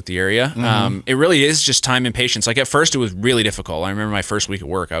association with the area. Mm-hmm. It really is just time and patience. Like, at first it was really difficult. I remember my first week at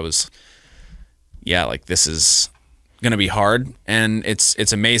work, I was, like, this is going to be hard. And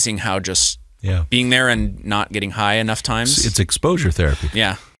it's amazing how just being there and not getting high enough times. It's exposure therapy.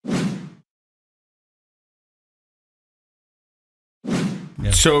 Yeah.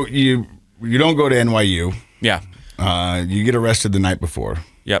 So you don't go to NYU. Yeah. You get arrested the night before.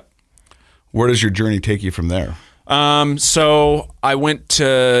 Yep. Where does your journey take you from there? So I went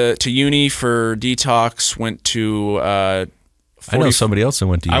to uni for detox, went to I know somebody else that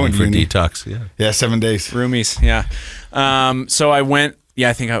went to uni for detox. Yeah, 7 days. Roomies, yeah. So I went,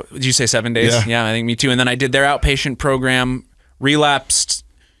 I think, did you say 7 days? Yeah, I think me too. And then I did their outpatient program, relapsed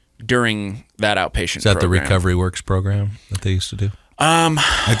during that outpatient program. Is that the Recovery Works program that they used to do?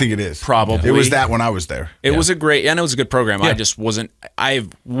 I think it is. Probably. It was that when I was there. It was a great, and it was a good program. I just I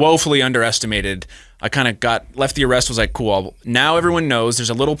woefully underestimated. I kind of left the arrest, was like, cool. Now everyone knows there's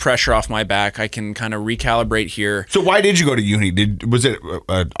a little pressure off my back. I can kind of recalibrate here. So why did you go to uni? Was it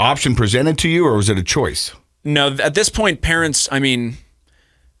an option presented to you, or was it a choice? No, at this point, parents,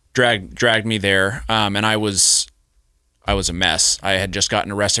 dragged me there, and I was a mess. I had just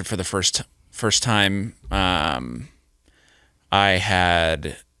gotten arrested for the first time. I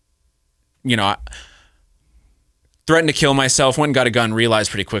had, threatened to kill myself, went and got a gun,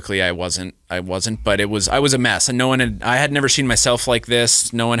 realized pretty quickly I wasn't, but I was a mess, and I had never seen myself like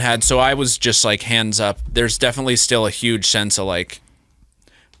this. No one had, so I was just like, hands up. There's definitely still a huge sense of like,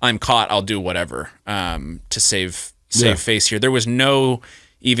 I'm caught, I'll do whatever, to save face here. There was no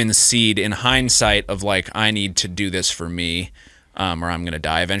even seed in hindsight of like, I need to do this for me, or I'm going to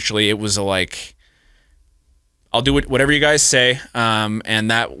die eventually. It was like, I'll do whatever you guys say.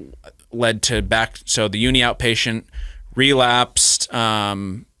 And that led to so the uni outpatient, relapsed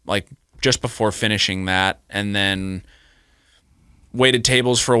like just before finishing that, and then waited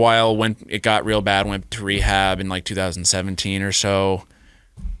tables for a while. It got real bad, went to rehab in like 2017 or so.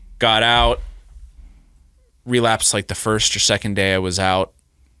 Got out, relapsed like the first or second day I was out.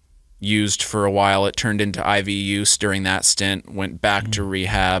 Used for a while. It turned into IV use during that stint. Went back to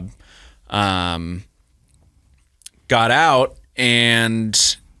rehab. Got out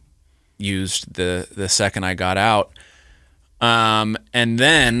and used the second I got out. And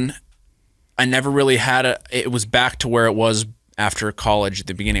then I never really had it was back to where it was after college at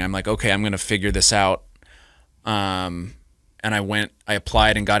the beginning. I'm like, okay, I'm going to figure this out. And I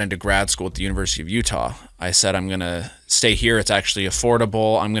applied and got into grad school at the University of Utah. I said, I'm going to stay here. It's actually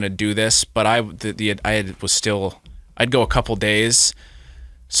affordable. I'm going to do this. But I'd go a couple days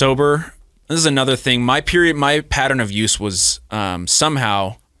sober. This is another thing. My pattern of use was,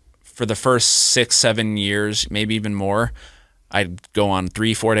 somehow for the first 6-7 years, maybe even more, I'd go on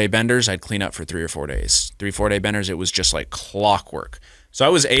 3-4 day benders. I'd clean up for 3 or 4 days. 3-4 day benders. It was just like clockwork. So I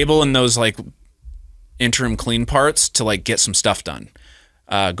was able in those like interim clean parts to like get some stuff done,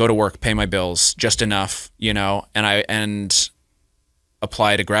 go to work, pay my bills, just enough, and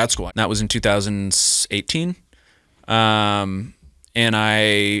apply to grad school. That was in 2018. And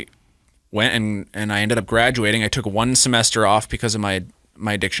I went and I ended up graduating. I took 1 semester off because of my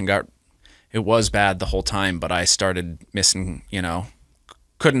addiction it was bad the whole time, but I started missing,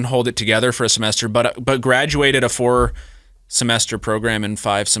 couldn't hold it together for a semester, but graduated a 4-semester program in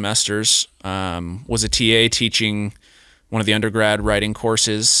 5 semesters. Was a TA teaching one of the undergrad writing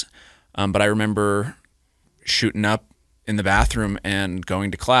courses. But I remember shooting up in the bathroom and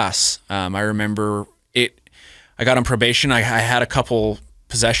going to class. I remember I got on probation. I had a couple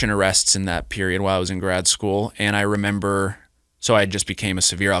possession arrests in that period while I was in grad school. And I remember, so I just became a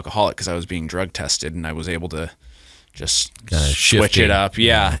severe alcoholic because I was being drug tested, and I was able to just switch it up.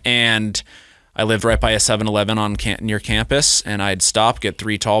 Yeah. And I lived right by a 7-Eleven near campus, and I'd stop, get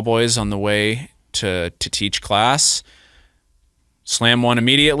 3 tall boys on the way to teach class, slam one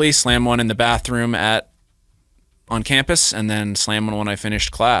immediately, slam one in the bathroom on campus, and then slam one when I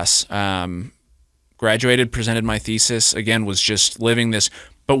finished class. Graduated, presented my thesis, again, was just living this.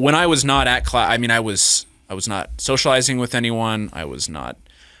 But when I was not at class, I mean, I was not socializing with anyone. I was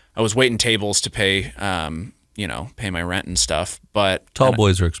waiting tables to pay, pay my rent and stuff. But tall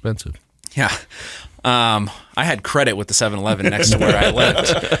boys are expensive. Yeah. I had credit with the 7-Eleven next to where I lived.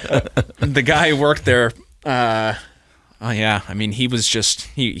 The guy who worked there, oh yeah, I mean, he was just,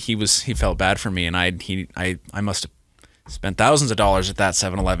 he felt bad for me, and I must have spent thousands of dollars at that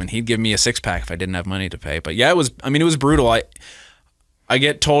 7-Eleven. He'd give me a 6-pack if I didn't have money to pay. But yeah, it was brutal. I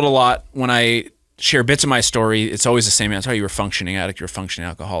get told a lot when I share bits of my story. It's always the same. That's how you were a functioning addict, you're a functioning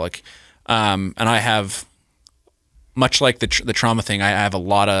alcoholic. And I have, much like the trauma thing, I have a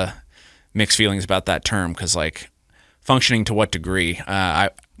lot of mixed feelings about that term, because like, functioning to what degree?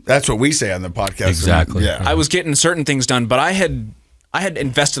 That's what we say on the podcast. Exactly. Yeah. I was getting certain things done, but I had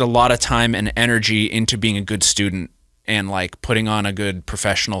invested a lot of time and energy into being a good student and like putting on a good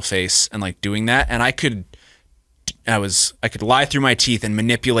professional face and like doing that. And I could lie through my teeth and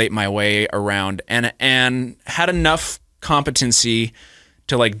manipulate my way around, and had enough competency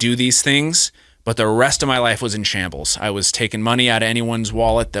to like do these things. But the rest of my life was in shambles. I was taking money out of anyone's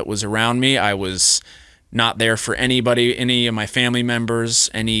wallet that was around me. I was not there for anybody, any of my family members,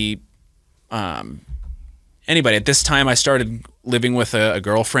 anybody. At this time, I started living with a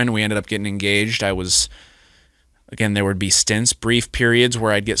girlfriend. We ended up getting engaged. Again, there would be stints, brief periods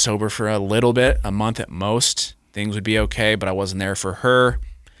where I'd get sober for a little bit, a month at most. Things would be okay, but I wasn't there for her.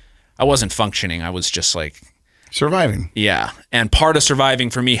 I wasn't functioning. I was just like... surviving. Yeah. And part of surviving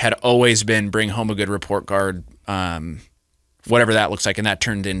for me had always been bring home a good report card, whatever that looks like. And that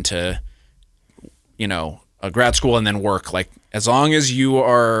turned into, a grad school and then work. Like, as long as you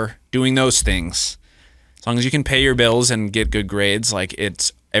are doing those things, as long as you can pay your bills and get good grades, like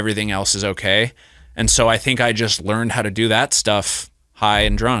everything else is okay. And so I think I just learned how to do that stuff high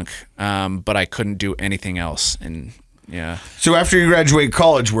and drunk, but I couldn't do anything else. And yeah. So after you graduate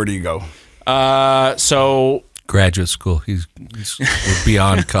college, where do you go? So Graduate school. We're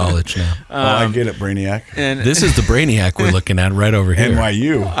beyond college now. I get it, Brainiac. And This is the Brainiac we're looking at right over here.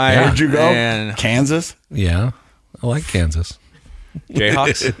 NYU. Where'd you go? and- Kansas? Yeah, I like Kansas.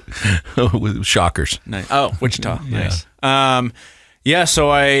 Jayhawks. Shockers. Nice. Oh, Wichita. Nice. Yeah.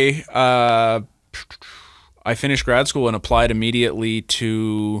 So I finished grad school and applied immediately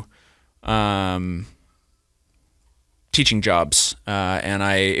to teaching jobs. And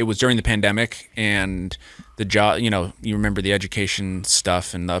it was during the pandemic, and the job, you remember the education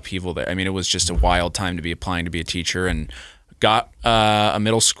stuff and the upheaval there. I mean, it was just a wild time to be applying to be a teacher, and got a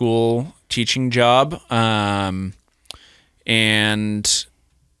middle school teaching job. And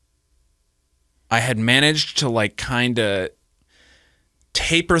I had managed to like kind of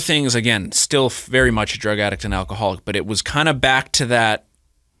taper things again, still very much a drug addict and alcoholic, but it was kind of back to that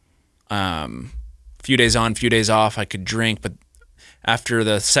few days on, few days off. I could drink, but after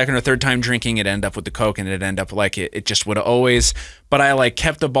the second or third time drinking, it'd end up with the Coke, and it'd end up like it just would always, but I like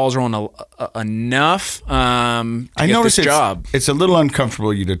kept the balls rolling enough to I get noticed this job. it's a little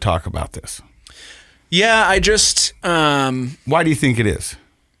uncomfortable you to talk about this. Yeah, I just Why do you think it is?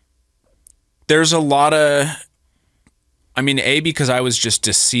 there's a lot of, I mean, A, because I was just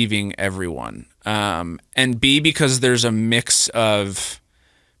deceiving everyone, and B, because there's a mix of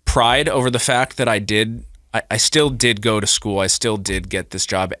pride over the fact that I still did go to school, I still did get this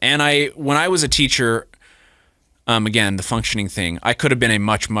job, and when I was a teacher, again, the functioning thing, I could have been a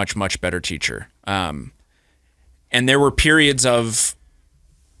much, much, much better teacher, and there were periods of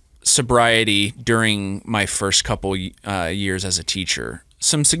sobriety during my first couple years as a teacher,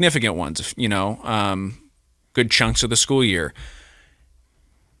 some significant ones, good chunks of the school year.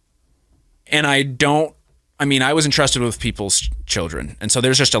 And I was entrusted with people's children. And so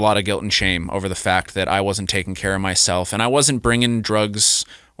there's just a lot of guilt and shame over the fact that I wasn't taking care of myself, and I wasn't bringing drugs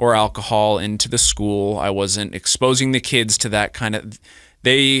or alcohol into the school. I wasn't exposing the kids to that kind of,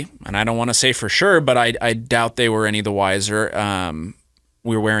 and I don't want to say for sure, but I doubt they were any the wiser.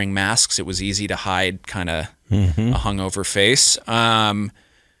 We were wearing masks. It was easy to hide kind of a hungover face.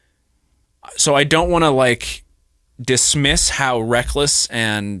 So I don't want to like dismiss how reckless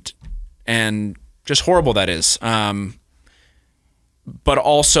and just horrible that is. But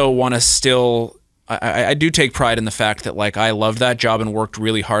also want to still, I do take pride in the fact that like I loved that job and worked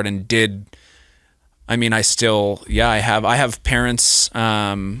really hard and did. I mean, I have parents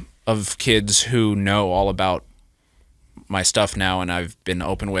of kids who know all about my stuff now, and I've been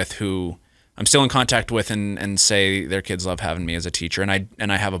open with, who I'm still in contact with, and say their kids love having me as a teacher. And I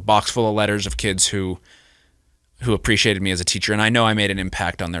have a box full of letters of kids who appreciated me as a teacher, and I know I made an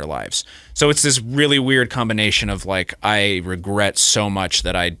impact on their lives. So it's this really weird combination of like, I regret so much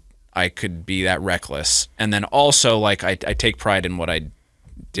that I could be that reckless, and then also like I take pride in what I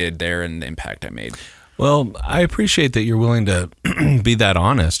did there and the impact I made. Well, I appreciate that you're willing to be that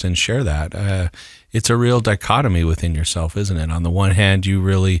honest and share that. It's a real dichotomy within yourself, isn't it? On the one hand, you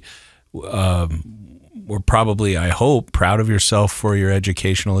really were probably, I hope, proud of yourself for your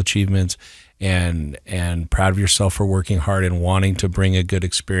educational achievements, and proud of yourself for working hard and wanting to bring a good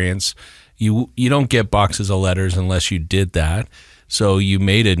experience. You don't get boxes of letters unless you did that. So you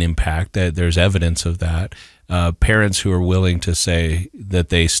made an impact. That there's evidence of that. Parents who are willing to say that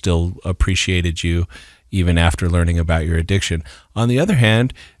they still appreciated you even after learning about your addiction. On the other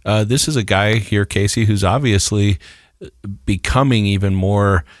hand, this is a guy here, Casey, who's obviously becoming even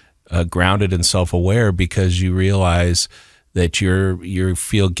more grounded and self-aware, because you realize that you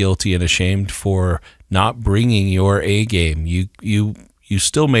feel guilty and ashamed for not bringing your A game. You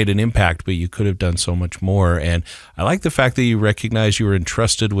still made an impact, but you could have done so much more. And I like the fact that you recognize you were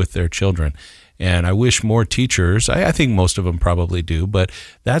entrusted with their children. And I wish more teachers, I think most of them probably do, but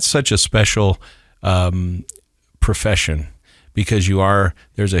that's such a special profession, because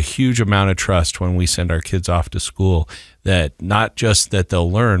there's a huge amount of trust when we send our kids off to school, that not just that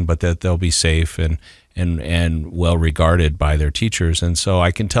they'll learn, but that they'll be safe and well regarded by their teachers. And so I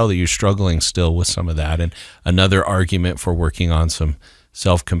can tell that you're struggling still with some of that. And another argument for working on some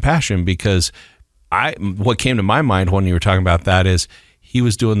self-compassion, because what came to my mind when you were talking about that is he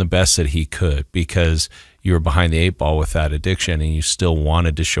was doing the best that he could, because you were behind the 8 ball with that addiction, and you still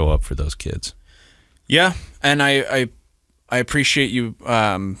wanted to show up for those kids. Yeah, and I appreciate you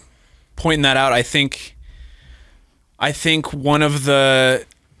pointing that out. I think one of the,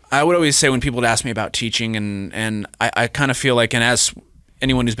 I would always say when people would ask me about teaching, and I kind of feel like, and as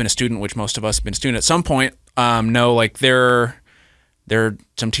anyone who's been a student, which most of us have been a student at some point, know like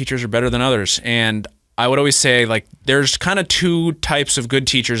some teachers are better than others. And I would always say like there's kind of 2 types of good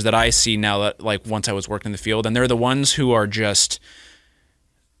teachers that I see now, that like once I was working in the field, and they're the ones who are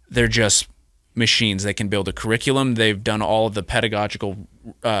they're just machines. They can build a curriculum. They've done all of the pedagogical,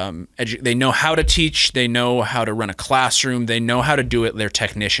 they know how to teach. They know how to run a classroom. They know how to do it. They're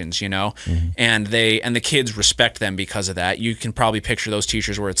technicians, you know, and the kids respect them because of that. You can probably picture those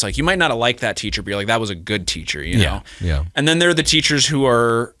teachers where it's like, you might not have liked that teacher, but you're like, that was a good teacher, you know? Yeah. And then there are the teachers who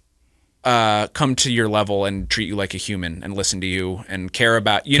are, come to your level and treat you like a human and listen to you and care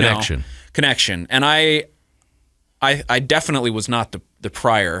about, you know, connection. And I definitely was not the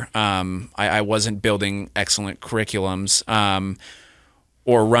prior. I wasn't building excellent curriculums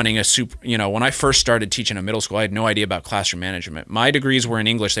or running a you know, when I first started teaching in middle school, I had no idea about classroom management. My degrees were in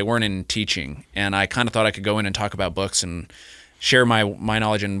English. They weren't in teaching. And I kind of thought I could go in and talk about books and share my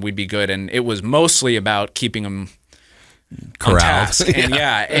knowledge and we'd be good. And it was mostly about keeping them on task. And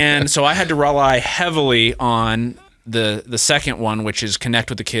and so I had to rely heavily on the second one, which is connect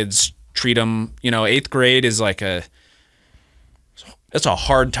with the kids, treat them, you know, 8th grade is like it's a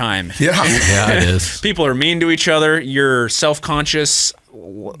hard time. Yeah. Yeah, it is. People are mean to each other. You're self-conscious.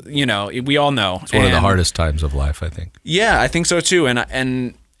 You know, we all know. It's one of the hardest times of life, I think. Yeah, I think so too.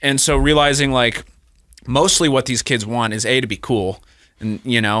 And so realizing like mostly what these kids want is A, to be cool, and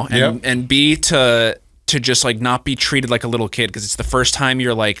you know, and B, to just like not be treated like a little kid, because it's the first time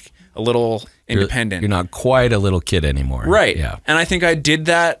you're like a little independent. You're not quite a little kid anymore. Right. Yeah. And I think I did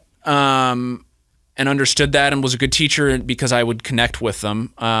that and understood that and was a good teacher because I would connect with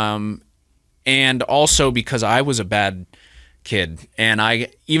them. And also because I was a bad kid, and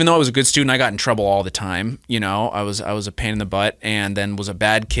even though I was a good student, I got in trouble all the time. You know, I was a pain in the butt, and then was a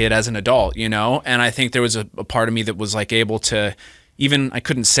bad kid as an adult, you know? And I think there was a part of me that was like able to, I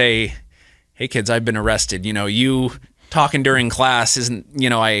couldn't say, hey kids, I've been arrested. You know, you talking during class isn't, you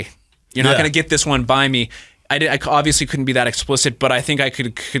know, you're not going to get this one by me. I obviously couldn't be that explicit, but I think I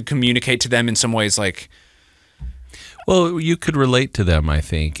could communicate to them in some ways, like. Well, you could relate to them, I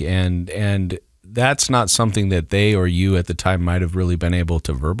think, and that's not something that they or you at the time might have really been able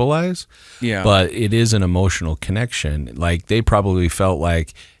to verbalize. Yeah. But it is an emotional connection. Like they probably felt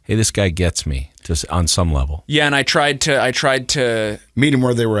like, hey, this guy gets me, just on some level. Yeah, and I tried to meet them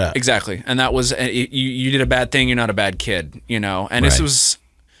where they were at. Exactly, and that was you did a bad thing. You're not a bad kid, you know. And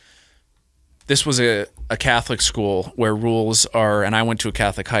this was a Catholic school where rules are, and I went to a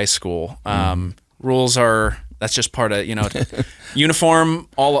Catholic high school. Rules are, that's just part of, you know, uniform,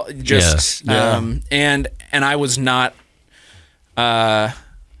 all just, and I was not, there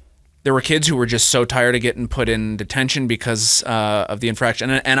were kids who were just so tired of getting put in detention because of the infraction.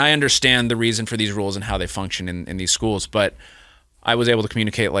 And I understand the reason for these rules and how they function in these schools, but I was able to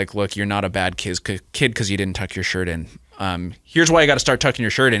communicate like, look, you're not a bad kid because you didn't tuck your shirt in. Here's why you got to start tucking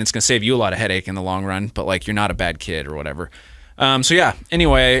your shirt in. It's going to save you a lot of headache in the long run, but like you're not a bad kid or whatever. So yeah,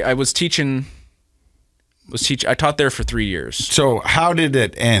 anyway, I was teaching, I taught there for 3 years. So how did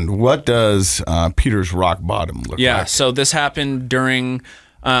it end? What does Peter's rock bottom look like? Yeah, so this happened during,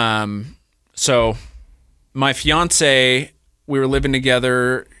 so my fiance, we were living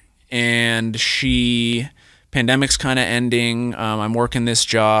together and pandemic's kind of ending. I'm working this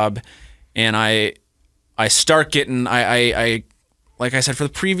job and I start getting, like I said, for the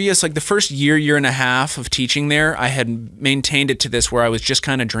previous, like the first year and a half of teaching there, I had maintained it to this where I was just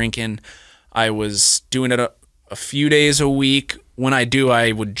kind of drinking. I was doing it a few days a week. When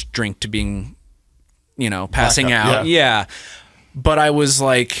I would drink to being, you know, passing out. Yeah. But I was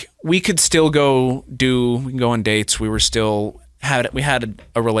like, we could still we can go on dates. We had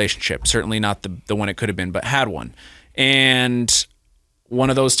a relationship, certainly not the one it could have been, but had one. And one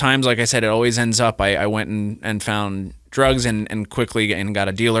of those times, like I said, it always ends up, I went and found drugs and quickly got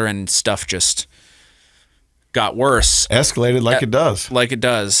a dealer, and stuff just got worse. Escalated like it does. Like it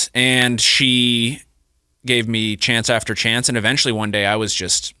does. And she gave me chance after chance, and eventually one day it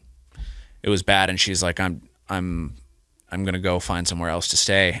was bad, and she's like, I'm going to go find somewhere else to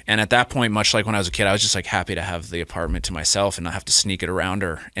stay. And at that point, much like when I was a kid, I was just like happy to have the apartment to myself and not have to sneak it around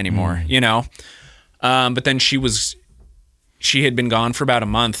her anymore, you know? But then she had been gone for about a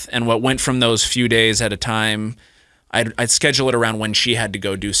month, and what went from those few days at a time, I'd schedule it around when she had to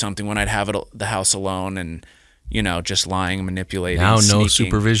go do something, when I'd have the house alone, and you know, just lying, manipulating. Now no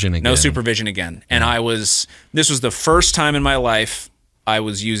supervision again. No supervision again. And this was the first time in my life I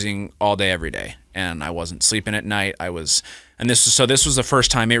was using all day, every day, and I wasn't sleeping at night. This was the first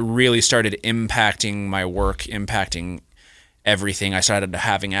time it really started impacting my work, impacting everything. I started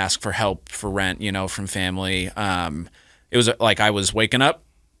having ask for help for rent, you know, from family. It was like I was waking up,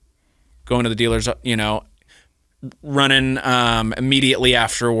 going to the dealers, you know, running immediately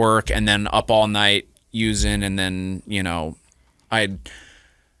after work, and then up all night using, and then, you know,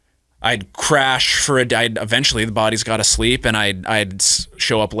 I'd crash for a day. Eventually the body's got to sleep, and I'd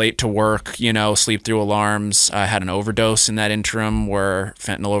show up late to work, you know, sleep through alarms. I had an overdose in that interim where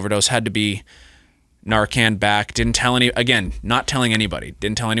fentanyl overdose, had to be Narcan back. Didn't tell not telling anybody.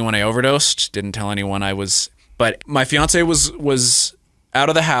 Didn't tell anyone I overdosed. Didn't tell anyone I was, but my fiance was out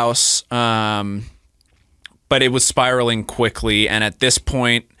of the house. But it was spiraling quickly. And at this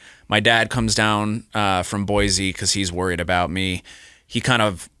point, my dad comes down from Boise because he's worried about me. He kind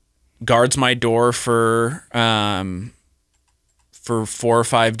of guards my door for 4 or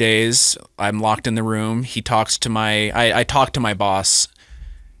 5 days. I'm locked in the room. He talks to I talked to my boss.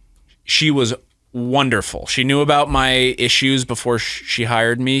 She was wonderful. She knew about my issues before she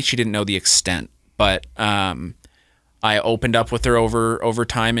hired me. She didn't know the extent, but I opened up with her over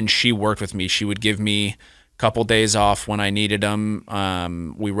time, and she worked with me. She would give me a couple days off when I needed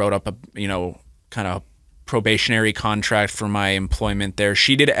them. We wrote up a, you know, kind of probationary contract for my employment there.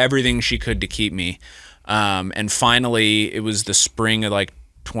 She did everything she could to keep me. And finally, it was the spring of like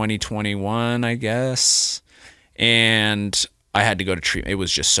 2021, I guess. And I had to go to treatment. It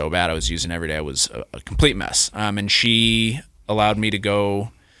was just so bad. I was using every day. I was a complete mess. And she allowed me to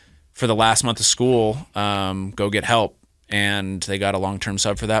go for the last month of school, go get help. And they got a long-term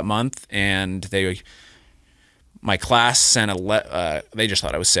sub for that month. And my class sent they just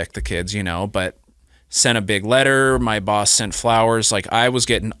thought I was sick, the kids, you know, but sent a big letter. My boss sent flowers. Like, I was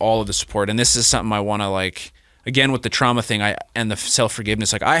getting all of the support. And this is something I want to, like, again, with the trauma thing, and the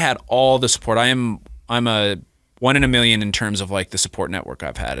self-forgiveness, like, I had all the support. I'm a 1 in a million in terms of like the support network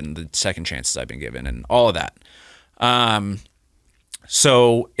I've had and the second chances I've been given and all of that.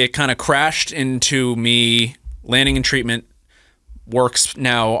 So it kind of crashed into me landing in treatment. Work's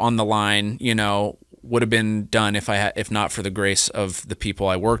now on the line, you know, would have been done if not for the grace of the people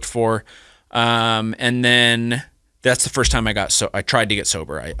I worked for. And then that's the first time I tried to get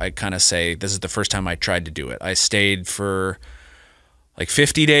sober. I kind of say this is the first time I tried to do it. I stayed for like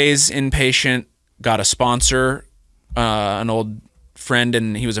 50 days inpatient, got a sponsor, an old friend,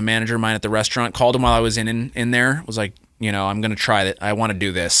 and he was a manager of mine at the restaurant. Called him while I was in there. Was like, you know, I'm going to try it. I want to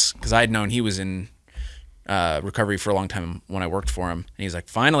do this, because I had known he was in recovery for a long time when I worked for him. And he's like,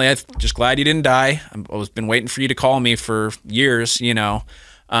 finally, I'm just glad you didn't die. I've been waiting for you to call me for years, you know.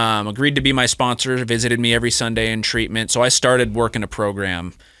 Agreed to be my sponsor, visited me every Sunday in treatment. So I started working a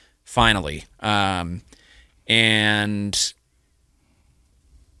program finally, and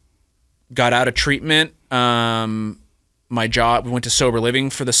got out of treatment. My job, went to sober living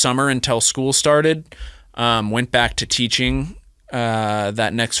for the summer until school started. Went back to teaching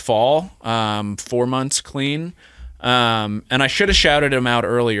that next fall, 4 months clean. And I should have shouted him out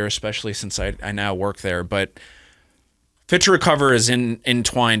earlier, especially since I now work there. But Fit to Recover is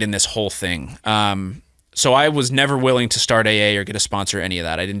entwined in this whole thing. So I was never willing to start AA or get a sponsor or any of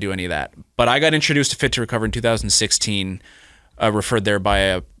that. I didn't do any of that. But I got introduced to Fit to Recover in 2016, referred there by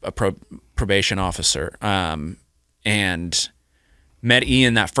a probation officer, and met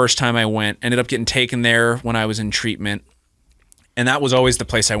Ian that first time I went. Ended up getting taken there when I was in treatment, and that was always the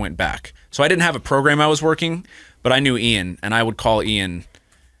place I went back. So I didn't have a program I was working, but I knew Ian, and I would call Ian.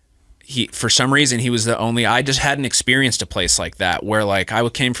 For some reason, he was the only, I just hadn't experienced a place like that where, like, I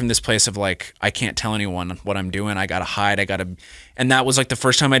came from this place of like, I can't tell anyone what I'm doing. I got to hide. And that was like the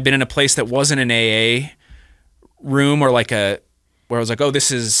first time I'd been in a place that wasn't an AA room, or like where I was like, oh,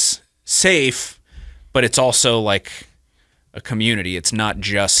 this is safe, but it's also like a community. It's not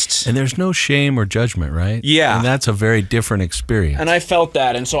just. And there's no shame or judgment, right? Yeah. And that's a very different experience. And I felt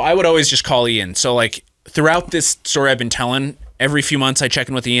that. And so I would always just call Ian. So like throughout this story I've been telling, every few months I'd check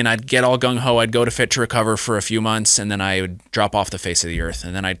in with Ian. I'd get all gung-ho. I'd go to Fit to Recover for a few months, and then I would drop off the face of the earth.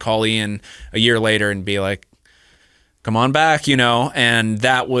 And then I'd call Ian a year later and be like, come on back, you know? And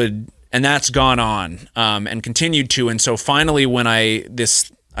that's gone on, and continued to. And so finally when I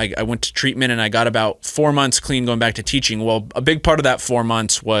went to treatment, and I got about 4 months clean going back to teaching. Well, a big part of that 4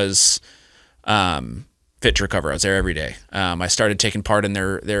 months was Fit to Recover. I was there every day. I started taking part in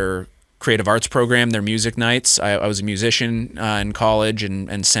their creative arts program, their music nights. I was a musician in college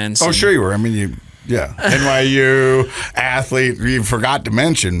and since. Oh, sure you were. I mean, yeah. NYU, athlete, you forgot to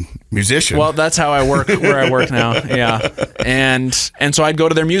mention musician. Well, that's how I work, where I work now. Yeah. And so I'd go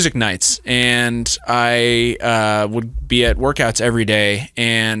to their music nights, and I would be at workouts every day.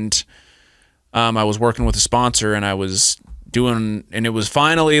 And I was working with a sponsor, and I was doing, and it was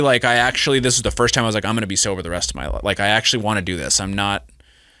finally like, this is the first time I was like, I'm going to be sober the rest of my life. Like, I actually want to do this. I'm not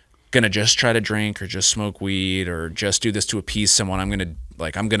gonna just try to drink or just smoke weed or just do this to appease someone. I'm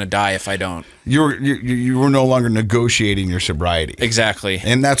gonna die if I don't. You were no longer negotiating your sobriety. Exactly.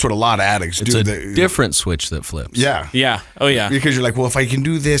 And that's what a lot of addicts do. It's a different switch that flips. Yeah. Yeah. Oh yeah. Because you're like, well, if I can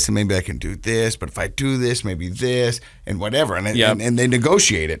do this, then maybe I can do this. But if I do this, maybe this, and whatever. And and they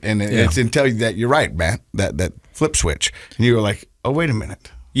negotiate it, and it's until that you're right, Matt. That flip switch, and you were like, oh, wait a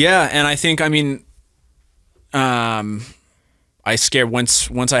minute. Yeah, and I think, I mean, I scared once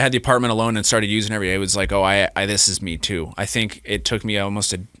I had the apartment alone and started using every day. It was like, oh, I this is me too. I think it took me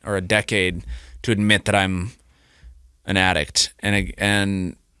almost a decade to admit that I'm an addict,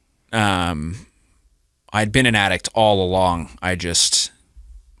 and I'd been an addict all along. I just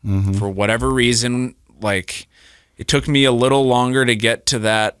for whatever reason, like, it took me a little longer to get to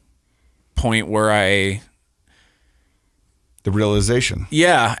that point where the realization.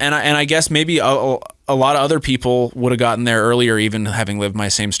 Yeah, and I guess maybe a lot of other people would have gotten there earlier, even having lived my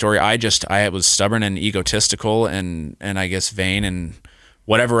same story. I was stubborn and egotistical and I guess vain and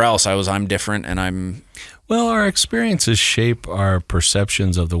whatever else. I'm different, and I'm... Well, our experiences shape our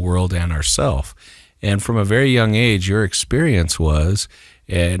perceptions of the world and ourself. And from a very young age, your experience was,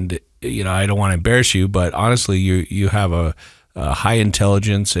 and you know, I don't want to embarrass you, but honestly, you have a high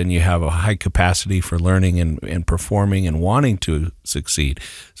intelligence and you have a high capacity for learning and performing and wanting to succeed.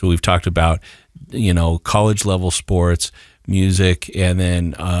 So we've talked about, you know, college level sports, music, and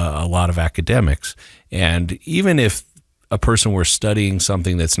then a lot of academics. And even if a person were studying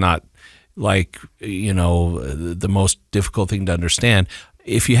something that's not, like, you know, the most difficult thing to understand,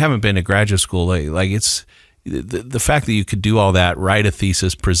 if you haven't been to graduate school, like it's the fact that you could do all that, write a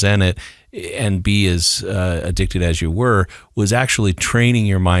thesis, present it, and be as addicted as you were, was actually training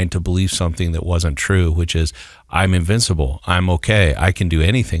your mind to believe something that wasn't true, which is, I'm invincible, I'm okay, I can do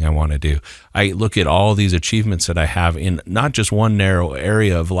anything I want to do. I look at all these achievements that I have in not just one narrow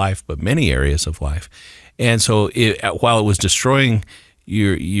area of life, but many areas of life. And so while it was destroying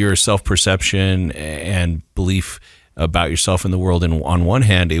your self-perception and belief about yourself in the world, and on one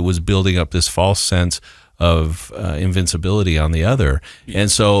hand, it was building up this false sense of invincibility on the other.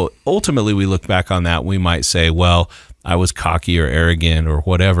 And so ultimately we look back on that, we might say, well, I was cocky or arrogant or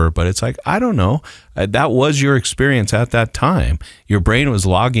whatever, but it's like, I don't know. That was your experience at that time. Your brain was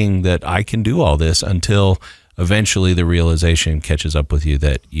logging that I can do all this, until eventually the realization catches up with you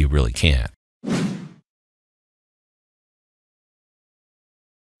that you really can't.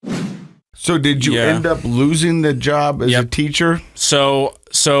 So did you end up losing the job as a teacher? So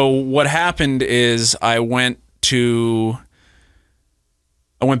what happened is I went back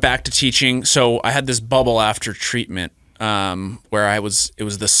to teaching. So I had this bubble after treatment where it was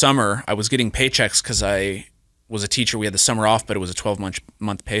the summer. I was getting paychecks because I was a teacher. We had the summer off, but it was a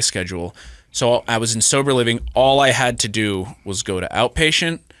 12-month pay schedule. So I was in sober living. All I had to do was go to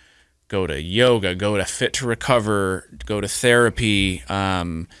outpatient, go to yoga, go to Fit to Recover, go to therapy,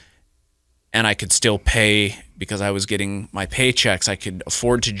 and I could still pay because I was getting my paychecks. I could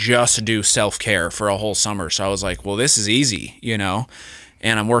afford to just do self-care for a whole summer. So I was like, well, this is easy, you know,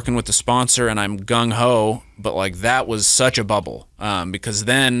 and I'm working with the sponsor and I'm gung-ho, but like that was such a bubble because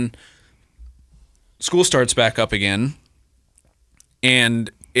then school starts back up again,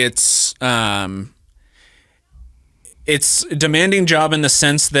 and it's a demanding job in the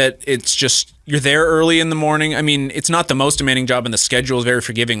sense that it's just, you're there early in the morning. I mean, it's not the most demanding job, and the schedule is very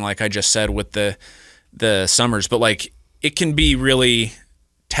forgiving, like I just said, with the summers, but like it can be really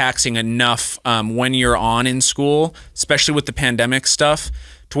taxing enough when you're on in school, especially with the pandemic stuff,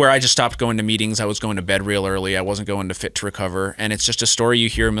 to where I just stopped going to meetings. I was going to bed real early. I wasn't going to Fit to Recover. And it's just a story you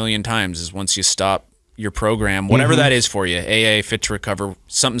hear a million times, is once you stop your program, whatever that is for you, AA, Fit to Recover,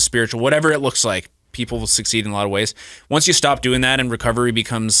 something spiritual, whatever it looks like, people will succeed in a lot of ways. Once you stop doing that and recovery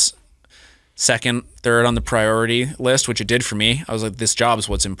becomes second, third on the priority list, which it did for me, I was like, this job is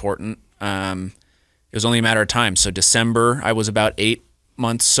what's important. It was only a matter of time. So December, I was about 8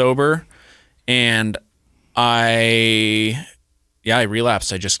 months sober, and I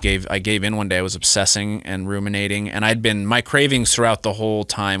relapsed. I gave in one day. I was obsessing and ruminating, and my cravings throughout the whole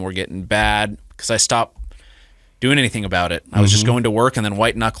time were getting bad because I stopped doing anything about it. I was just going to work and then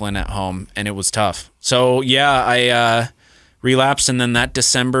white knuckling at home, and it was tough. So yeah, I relapsed, and then that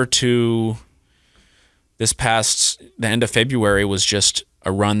December to the end of February was just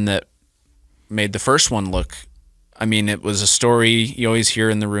a run that made the first one look, I mean, it was a story you always hear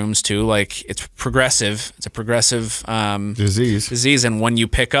in the rooms too, like it's progressive. It's a progressive disease, and when you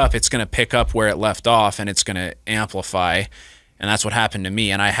pick up, it's going to pick up where it left off, and it's going to amplify, and that's what happened to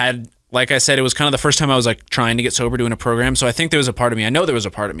me. And I had, like I said, it was kind of the first time I was like trying to get sober, doing a program, so I think there was a part of me, I know there was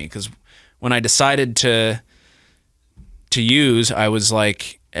a part of me, because when I decided to use, I was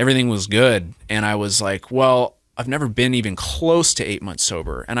like, everything was good. And I was like, well, I've never been even close to 8 months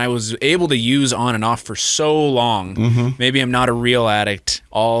sober. And I was able to use on and off for so long. Maybe I'm not a real addict.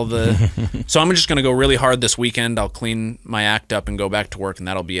 So I'm just going to go really hard this weekend. I'll clean my act up and go back to work, and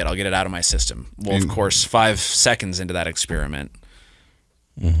that'll be it. I'll get it out of my system. Well, of course, 5 seconds into that experiment.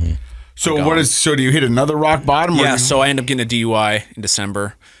 So do you hit another rock bottom? Yeah, so I end up getting a DUI in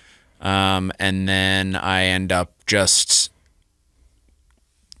December. And then I end up just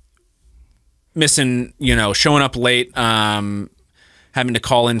missing, showing up late, having to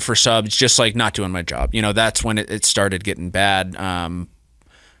call in for subs, just like not doing my job. That's when it started getting bad.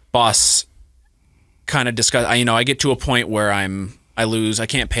 Boss kind of discussed, I get to a point where I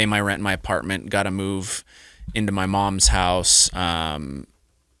can't pay my rent in my apartment, got to move into my mom's house. I'm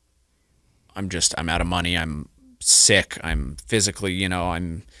out of money. I'm sick. I'm physically,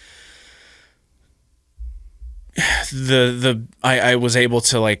 I was able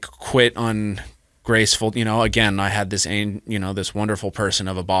to like quit on graceful, again, I had this, this wonderful person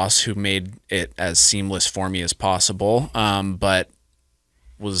of a boss who made it as seamless for me as possible. But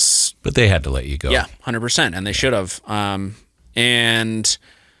they had to let you go. Yeah, 100%. And they should have. And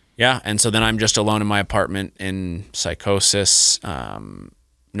so then I'm just alone in my apartment in psychosis,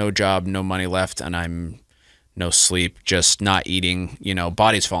 no job, no money left. And I'm no sleep, just not eating,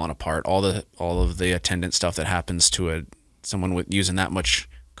 body's falling apart. All of the attendant stuff that happens to someone with using that much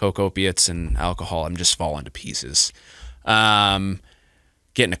coke, opiates, and alcohol, I'm just falling to pieces. Getting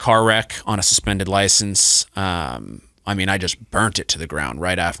a car wreck on a suspended license. I just burnt it to the ground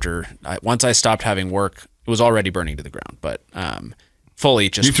right after. Once I stopped having work, it was already burning to the ground, but fully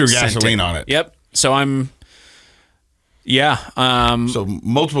just you threw gasoline on it. Yep. So so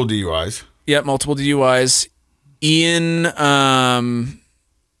multiple DUIs. Yep, multiple DUIs. Ian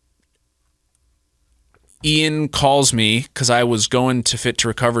calls me because I was going to Fit to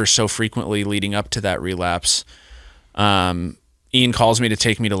Recover so frequently leading up to that relapse. Ian calls me to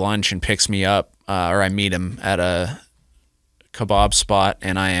take me to lunch and picks me up, or I meet him at a kebab spot,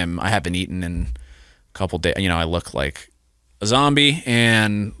 and I haven't eaten in a couple days. I look like a zombie,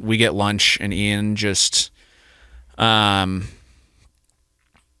 and we get lunch, and Ian just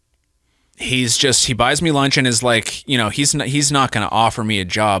he buys me lunch and is like, he's not going to offer me a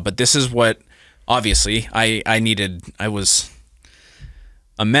job, but this is what obviously I needed. I was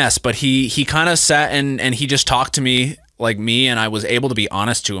a mess, but he kind of sat and he just talked to me like me, and I was able to be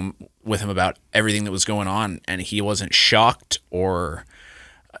honest with him about everything that was going on, and he wasn't shocked or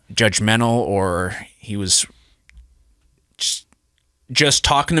judgmental, or he was just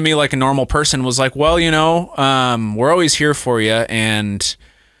talking to me like a normal person. Was like, well, we're always here for you, and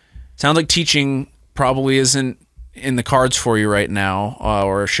sounds like teaching probably isn't in the cards for you right now,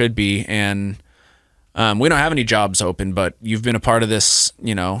 or should be. And we don't have any jobs open, but you've been a part of this,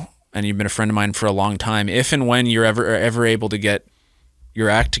 and you've been a friend of mine for a long time. If and when you're ever able to get your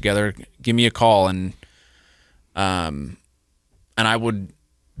act together, give me a call, and I would,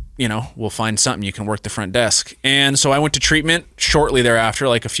 we'll find something. You can work the front desk. And so I went to treatment shortly thereafter,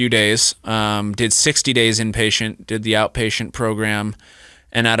 like a few days, did 60 days inpatient, did the outpatient program.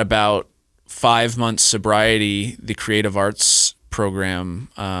 And at about 5 months sobriety, the creative arts program,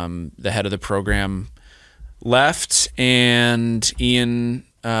 the head of the program left, and Ian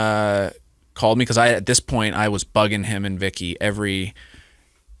called me because at this point I was bugging him and Vicky every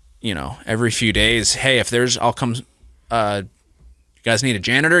few days. Hey, I'll come. You guys need a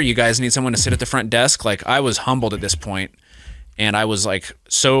janitor? You guys need someone to sit at the front desk? Like, I was humbled at this point, and I was like,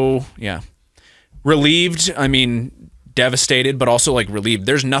 relieved. Devastated, but also like relieved.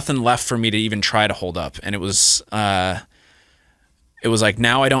 There's nothing left for me to even try to hold up. And it was like,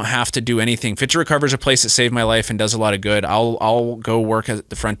 now I don't have to do anything. Fit to Recover is a place that saved my life and does a lot of good. I'll go work at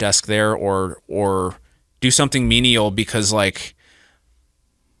the front desk there, or do something menial, because like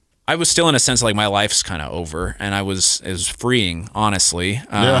I was still in a sense like my life's kind of over, and it was freeing, honestly.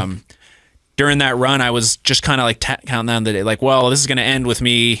 During that run, I was just kind of like counting down the day, like, well, this is going to end with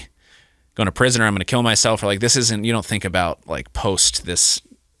me going to prison, or I'm going to kill myself, or like, this isn't, you don't think about like post this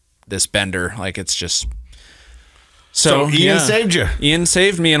bender, like it's just. So Ian saved you. Ian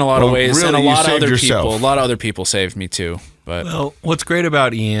saved me in a lot of ways, really, and a lot of yourself. other people saved me too. But well, what's great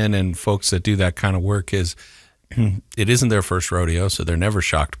about Ian and folks that do that kind of work is it isn't their first rodeo, so they're never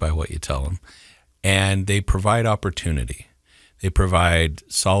shocked by what you tell them, and they provide opportunity. They provide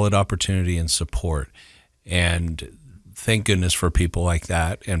solid opportunity and support, and thank goodness for people like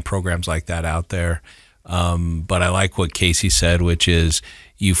that and programs like that out there. But I like what Casey said, which is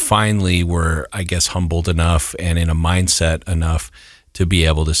you finally were, I guess, humbled enough and in a mindset enough to be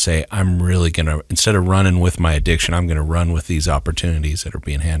able to say, I'm really going to, instead of running with my addiction, I'm going to run with these opportunities that are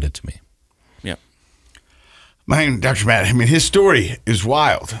being handed to me. Yep. Dr. Matt, I mean, his story is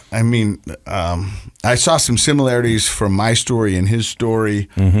wild. I mean, I saw some similarities from my story and his story,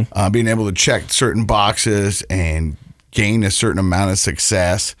 being able to check certain boxes and gain a certain amount of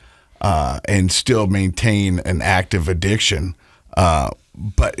success and still maintain an active addiction.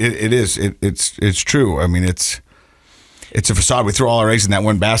 But it's true. I mean, it's a facade. We throw all our eggs in that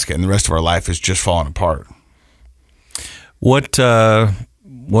one basket, and the rest of our life is just falling apart. What does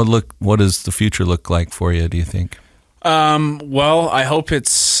the future look like for you, do you think? Well, I hope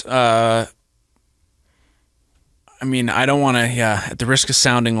it's, I mean, I don't want to, at the risk of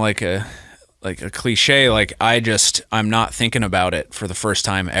sounding like a cliche, like I'm not thinking about it for the first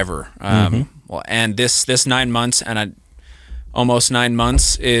time ever. Well, and this 9 months and almost 9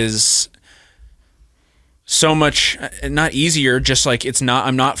 months is so much, not easier, just like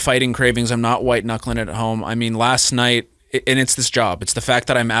I'm not fighting cravings. I'm not white knuckling it at home. I mean, last night, and it's this job. It's the fact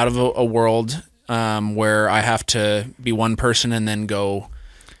that I'm out of a world where I have to be one person and then go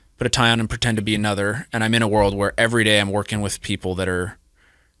put a tie on and pretend to be another. And I'm in a world where every day I'm working with people that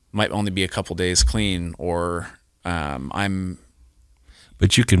might only be a couple days clean, or I'm.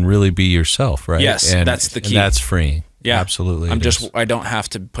 But you can really be yourself, right? Yes, and that's the key. And that's freeing. Yeah, absolutely. I don't have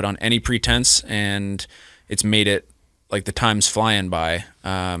to put on any pretense, and it's made it like the time's flying by.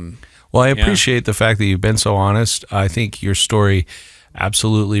 Well, I appreciate the fact that you've been so honest. I think your story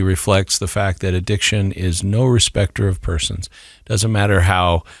absolutely reflects the fact that addiction is no respecter of persons. Doesn't matter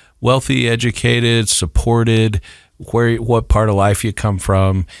how wealthy, educated, supported, what part of life you come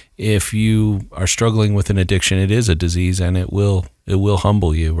from. If you are struggling with an addiction, it is a disease, and it will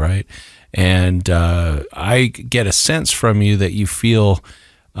humble you, right? And I get a sense from you that you feel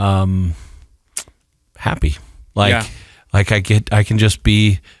happy, like I can just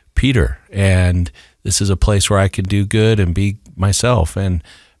be Peter, and this is a place where I can do good and be myself. And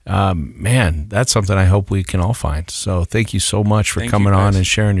man, that's something I hope we can all find. So thank you so much for coming on and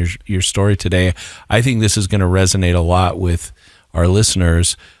sharing your story today. I think this is going to resonate a lot with our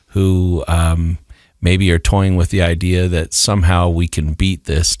listeners who maybe are toying with the idea that somehow we can beat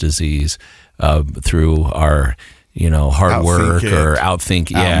this disease through our hard work or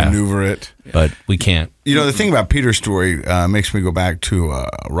outmaneuver it. But we can't. The thing about Peter's story makes me go back to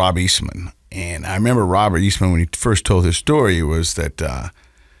Rob Eastman. And I remember Robert Eastman, when he first told his story, was that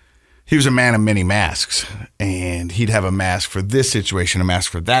he was a man of many masks. And he'd have a mask for this situation, a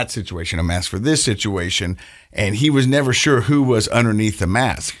mask for that situation, a mask for this situation. And he was never sure who was underneath the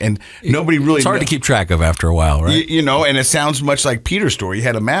mask. And nobody really It's hard to keep track of after a while, right? And it sounds much like Peter's story. He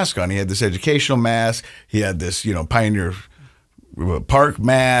had a mask on. He had this educational mask. He had this, Pioneer Park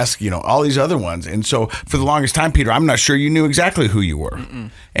mask, all these other ones. And so for the longest time, Peter, I'm not sure you knew exactly who you were.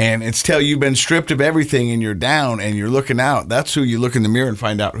 And it's till you've been stripped of everything and you're down and you're looking out. That's who you look in the mirror and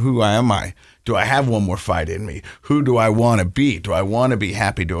find out, who am I? Do I have one more fight in me? Who do I want to be? Do I want to be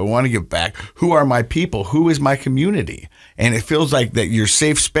happy? Do I want to give back? Who are my people? Who is my community? And it feels like that your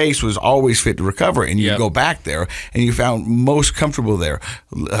safe space was always Fit to Recover, and you go back there and you found most comfortable there,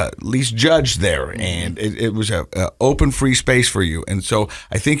 least judged there, and it was a open, free space for you. And so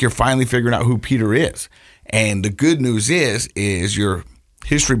I think you're finally figuring out who Peter is. And the good news is your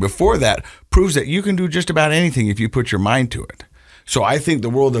history before that proves that you can do just about anything if you put your mind to it. So I think the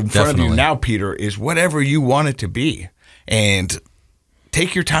world in front of you now, Peter, is whatever you want it to be. And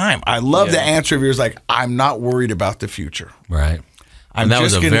take your time. I love the answer of yours, like, I'm not worried about the future. Right. And that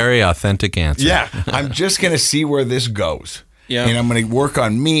was a very authentic answer. Yeah. I'm just going to see where this goes. Yeah. And I'm going to work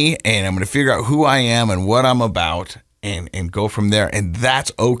on me, and I'm going to figure out who I am and what I'm about, and go from there. And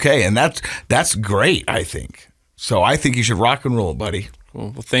that's okay. And that's great, I think. So I think you should rock and roll, buddy.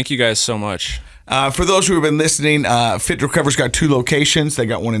 Well, thank you guys so much. For those who have been listening, Fit to Recover's got 2 locations. They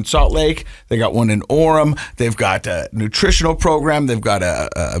got one in Salt Lake. They got one in Orem. They've got a nutritional program. They've got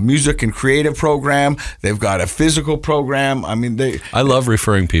a music and creative program. They've got a physical program. I mean, I love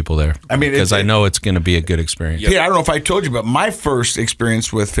referring people there. I mean, because I know it's going to be a good experience. Yeah, I don't know if I told you, but my first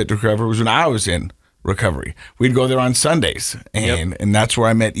experience with Fit to Recover was when I was in recovery. We'd go there on Sundays, and that's where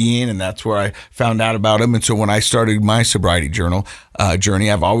I met Ian, and that's where I found out about him. And so when I started my sobriety journey,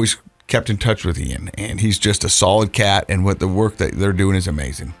 I've always kept in touch with Ian, and he's just a solid cat, and what the work that they're doing is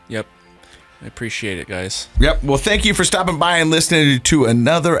amazing. Yep. I appreciate it, guys. Yep. Well, thank you for stopping by and listening to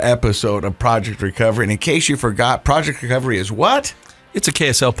another episode of Project Recovery. And in case you forgot, Project Recovery is what? It's a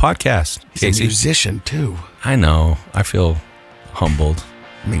KSL podcast. He's Casey. A musician, too. I know. I feel humbled.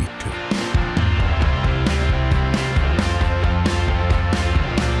 Me, too.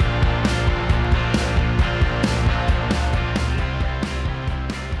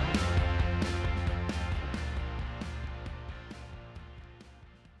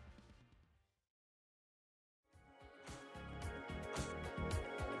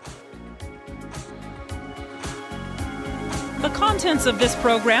 contents of this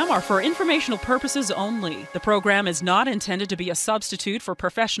program are for informational purposes only. The program is not intended to be a substitute for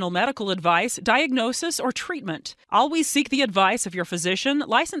professional medical advice, diagnosis, or treatment. Always seek the advice of your physician,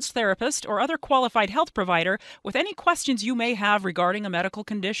 licensed therapist, or other qualified health provider with any questions you may have regarding a medical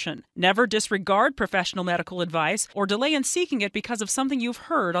condition. Never disregard professional medical advice or delay in seeking it because of something you've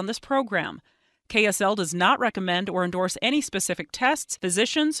heard on this program. KSL does not recommend or endorse any specific tests,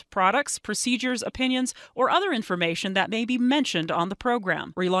 physicians, products, procedures, opinions, or other information that may be mentioned on the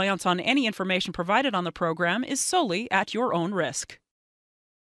program. Reliance on any information provided on the program is solely at your own risk.